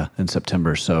 Wow. Yeah, in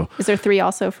September. So is there 3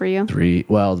 also for you? 3,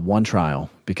 well, 1 trial,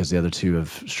 because the other 2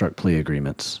 have struck plea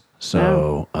agreements.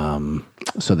 So,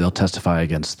 so they'll testify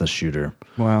against the shooter.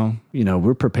 Wow. You know,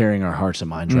 we're preparing our hearts and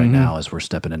minds right now as we're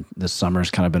stepping in. This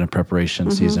summer's kind of been a preparation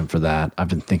season for that. I've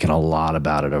been thinking a lot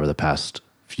about it over the past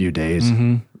few days.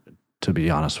 To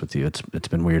be honest with you, it's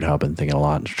been weird how I've been thinking a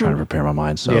lot and trying to prepare my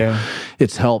mind. So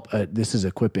it's help. This is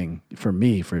equipping for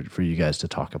me, for you guys to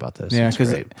talk about this. Yeah,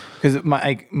 because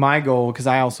my goal, because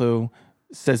I also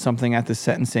said something at the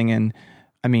sentencing, and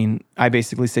I mean, I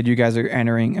basically said, you guys are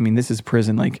entering, I mean, this is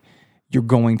prison, like, you're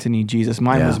going to need Jesus.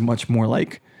 Mine was much more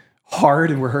like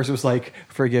hard, and where hers was like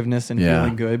forgiveness and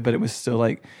feeling good, but it was still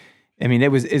like, I mean,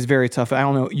 it's very tough. I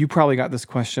don't know, you probably got this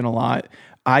question a lot.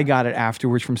 I got it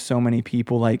afterwards from so many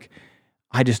people, like,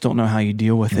 I just don't know how you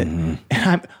deal with it. And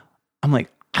I'm like,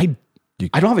 I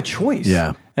don't have a choice.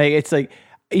 Yeah. Like, it's like,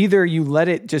 either you let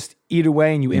it just eat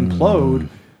away and you implode,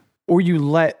 or you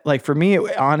let, like, for me,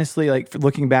 honestly, like,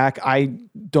 looking back, I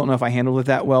don't know if I handled it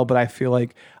that well, but I feel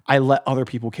like I let other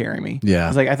people carry me. Yeah.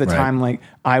 It's like, at the time, like,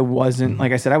 I wasn't,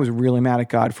 like I said, I was really mad at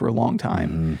God for a long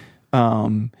time.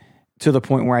 to the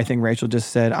point where I think Rachel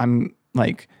just said, I'm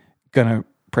like gonna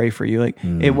pray for you. Like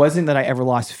it wasn't that I ever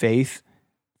lost faith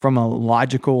from a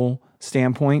logical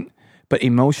standpoint, but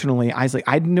emotionally, I was like,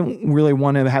 I didn't really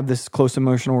want to have this close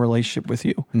emotional relationship with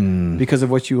you because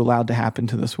of what you allowed to happen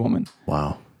to this woman.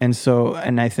 Wow. And so,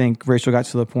 and I think Rachel got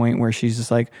to the point where she's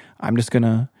just like, I'm just going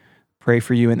to pray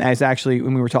for you. And as actually,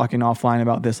 when we were talking offline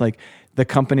about this, like the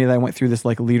company that I went through this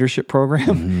like leadership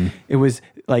program, it was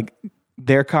like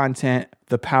their content,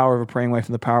 the power of a praying wife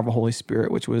and the power of a Holy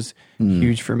Spirit, which was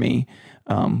huge for me,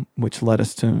 which led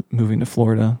us to moving to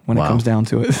Florida when it comes down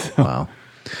to it. So. Wow.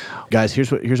 Guys,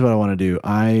 here's what I want to do.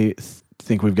 I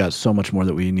think we've got so much more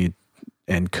that we need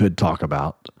and could talk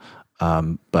about,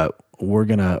 but we're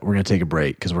gonna take a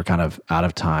break because we're kind of out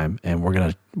of time, and we're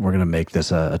gonna make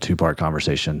this a 2-part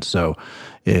conversation. So,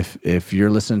 if you're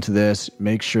listening to this,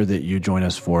 make sure that you join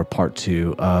us for part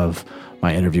 2 of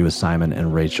my interview with Simon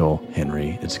and Rachel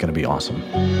Henry. It's gonna be awesome.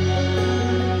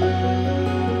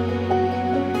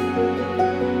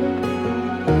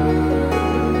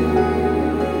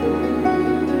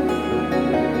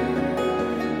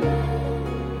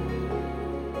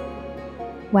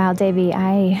 Wow, Davey,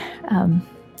 I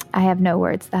have no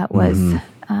words. That was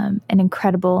an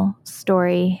incredible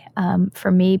story.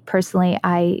 For me personally,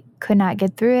 I could not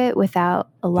get through it without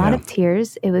a lot of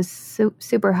tears. It was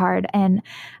super hard. And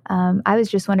I was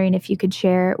just wondering if you could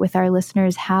share with our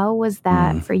listeners, how was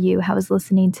that for you? How was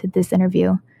listening to this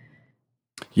interview?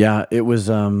 Yeah, it was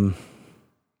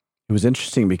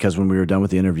interesting because when we were done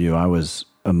with the interview, I was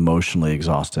emotionally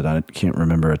exhausted. I can't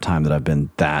remember a time that I've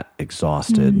been that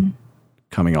exhausted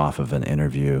coming off of an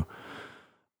interview.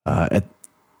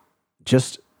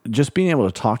 Just being able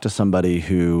to talk to somebody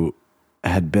who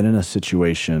had been in a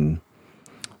situation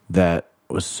that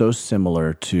was so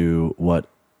similar to what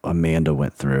Amanda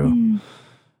went through.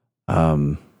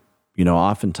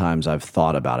 Oftentimes I've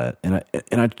thought about it, and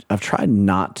I've tried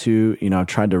not to. I've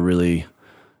tried to really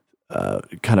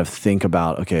kind of think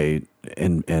about, okay,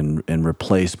 and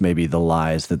replace maybe the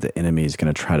lies that the enemy is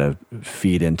going to try to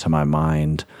feed into my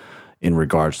mind in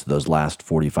regards to those last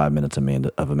 45 minutes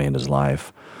of Amanda's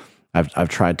life. I've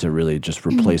tried to really just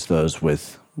replace those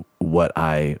with what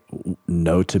I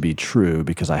know to be true,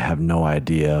 because I have no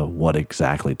idea what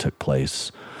exactly took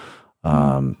place.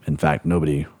 In fact,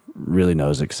 nobody really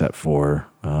knows except for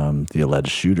the alleged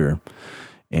shooter.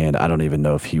 And I don't even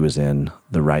know if he was in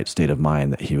the right state of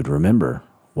mind that he would remember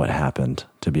what happened,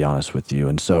 to be honest with you.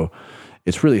 And so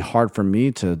it's really hard for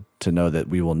me to know that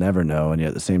we will never know, and yet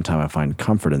at the same time I find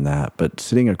comfort in that. But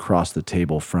sitting across the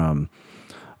table from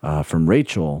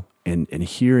Rachel and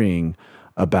hearing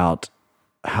about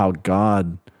how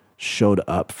God showed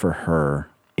up for her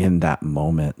in that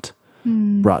moment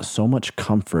brought so much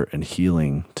comfort and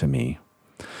healing to me.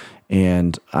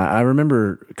 And I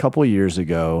remember a couple of years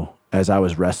ago, as I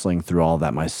was wrestling through all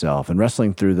that myself and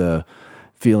wrestling through the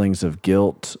feelings of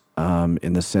guilt,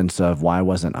 in the sense of, why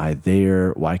wasn't I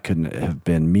there? Why couldn't it have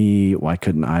been me? Why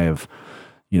couldn't I have,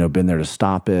 been there to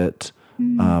stop it?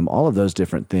 All of those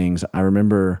different things. I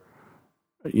remember,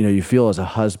 you feel as a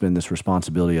husband this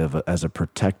responsibility as a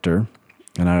protector,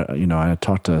 and I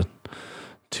talked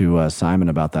to Simon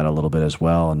about that a little bit as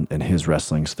well, and his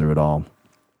wrestlings through it all.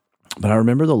 But I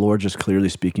remember the Lord just clearly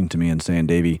speaking to me and saying,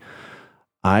 Davey,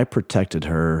 I protected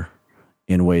her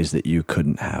in ways that you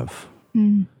couldn't have.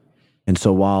 And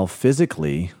so while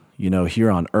physically,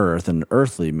 here on earth, in an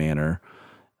earthly manner,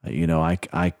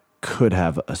 I could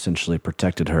have essentially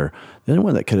protected her, the only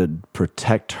one that could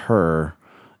protect her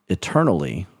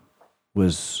eternally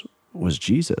was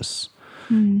Jesus.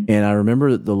 And I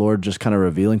remember the Lord just kind of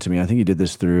revealing to me, I think he did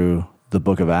this through the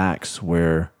book of Acts,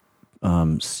 where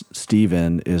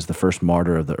Stephen is the first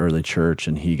martyr of the early church,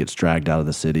 and he gets dragged out of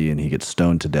the city and he gets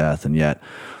stoned to death. And yet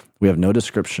we have no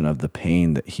description of the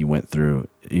pain that he went through,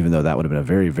 even though that would have been a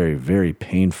very, very, very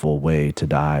painful way to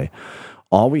die.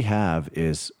 All we have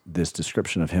is this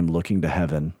description of him looking to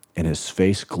heaven and his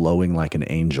face glowing like an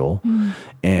angel,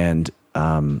 and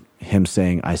him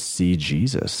saying, I see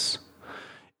Jesus.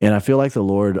 And I feel like the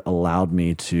Lord allowed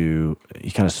me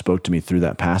he kind of spoke to me through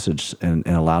that passage and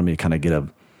allowed me to kind of get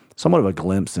somewhat of a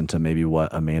glimpse into maybe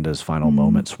what Amanda's final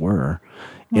moments were.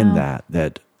 In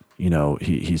that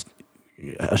he's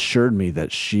assured me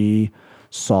that she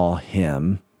saw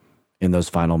him in those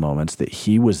final moments, that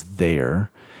he was there,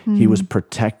 he was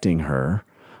protecting her,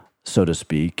 so to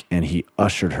speak, and he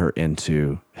ushered her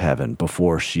into heaven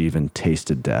before she even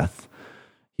tasted death.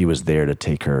 He was there to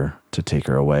take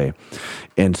her away.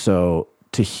 And so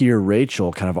to hear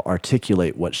Rachel kind of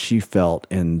articulate what she felt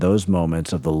in those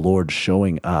moments of the Lord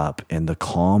showing up and the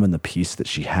calm and the peace that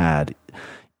she had,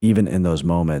 even in those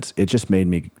moments, it just made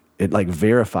me it like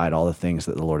verified all the things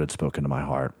that the Lord had spoken to my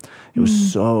heart. It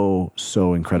was so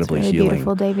incredibly really healing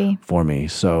beautiful, Davey. for me.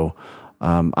 So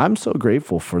I'm so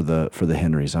grateful for the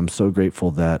Henrys. I'm so grateful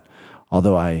that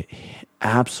although I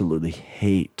absolutely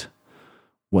hate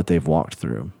what they've walked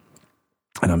through,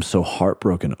 and I'm so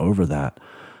heartbroken over that,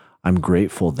 I'm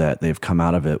grateful that they've come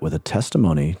out of it with a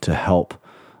testimony to help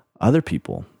other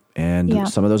people. And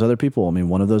some of those other people, I mean,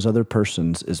 one of those other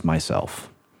persons is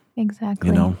myself. Exactly.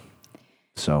 You know?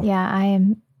 So. Yeah, I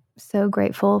am so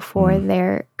grateful for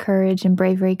their courage and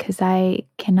bravery, because I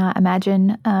cannot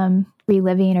imagine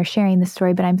reliving or sharing the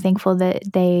story, but I'm thankful that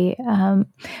they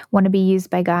want to be used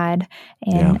by God.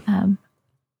 And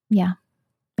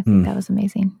I think that was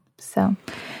amazing. So,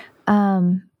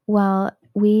 well,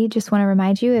 we just want to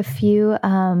remind you, if you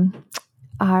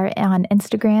are on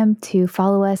Instagram, to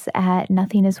follow us at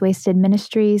Nothing is Wasted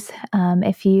Ministries.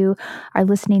 If you are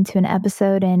listening to an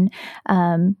episode and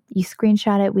you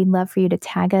screenshot it, we'd love for you to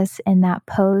tag us in that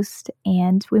post.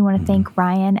 And we want to thank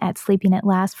Ryan at Sleeping at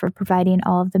Last for providing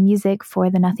all of the music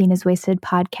for the Nothing is Wasted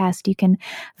podcast. You can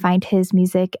find his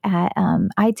music at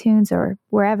iTunes or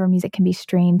wherever music can be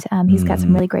streamed. He's got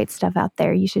some really great stuff out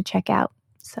there you should check out.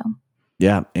 So,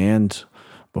 yeah, and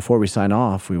before we sign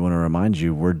off, we want to remind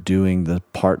you we're doing the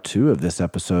part 2 of this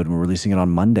episode, and we're releasing it on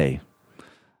Monday.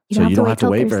 So you don't have to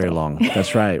wait very long.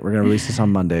 That's right. We're going to release this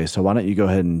on Monday. So why don't you go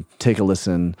ahead and take a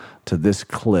listen to this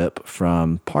clip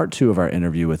from part 2 of our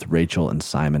interview with Rachel and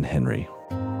Simon Henry.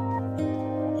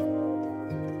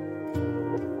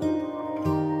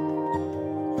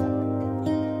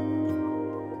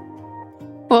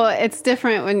 Well, it's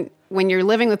different when you're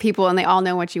living with people and they all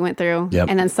know what you went through. Yep.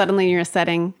 And then suddenly you're in a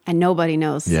setting and nobody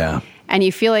knows. Yeah. And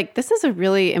you feel like this is a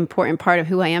really important part of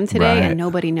who I am today, and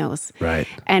nobody knows. Right.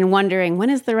 And wondering, when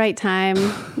is the right time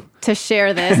to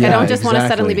share this? I don't just want to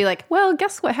suddenly be like, well,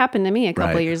 guess what happened to me a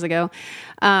couple of years ago.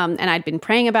 And I'd been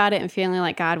praying about it and feeling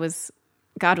like God was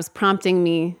prompting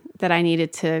me that I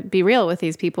needed to be real with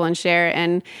these people and share.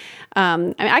 And I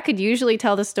mean, I could usually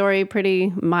tell the story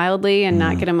pretty mildly and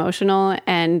not get emotional.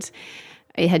 And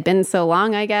it had been so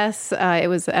long, I guess. It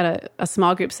was at a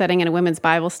small group setting in a women's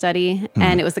Bible study.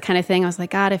 And it was the kind of thing I was like,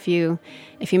 God, if you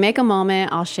make a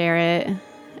moment, I'll share it. And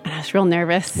I was real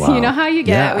nervous. Wow. You know how you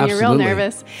get when you're real absolutely.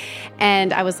 nervous.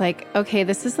 And I was like, okay,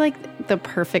 this is like the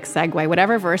perfect segue,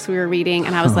 whatever verse we were reading.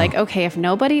 And I was like, okay, if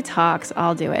nobody talks,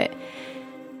 I'll do it.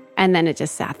 And then it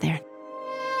just sat there.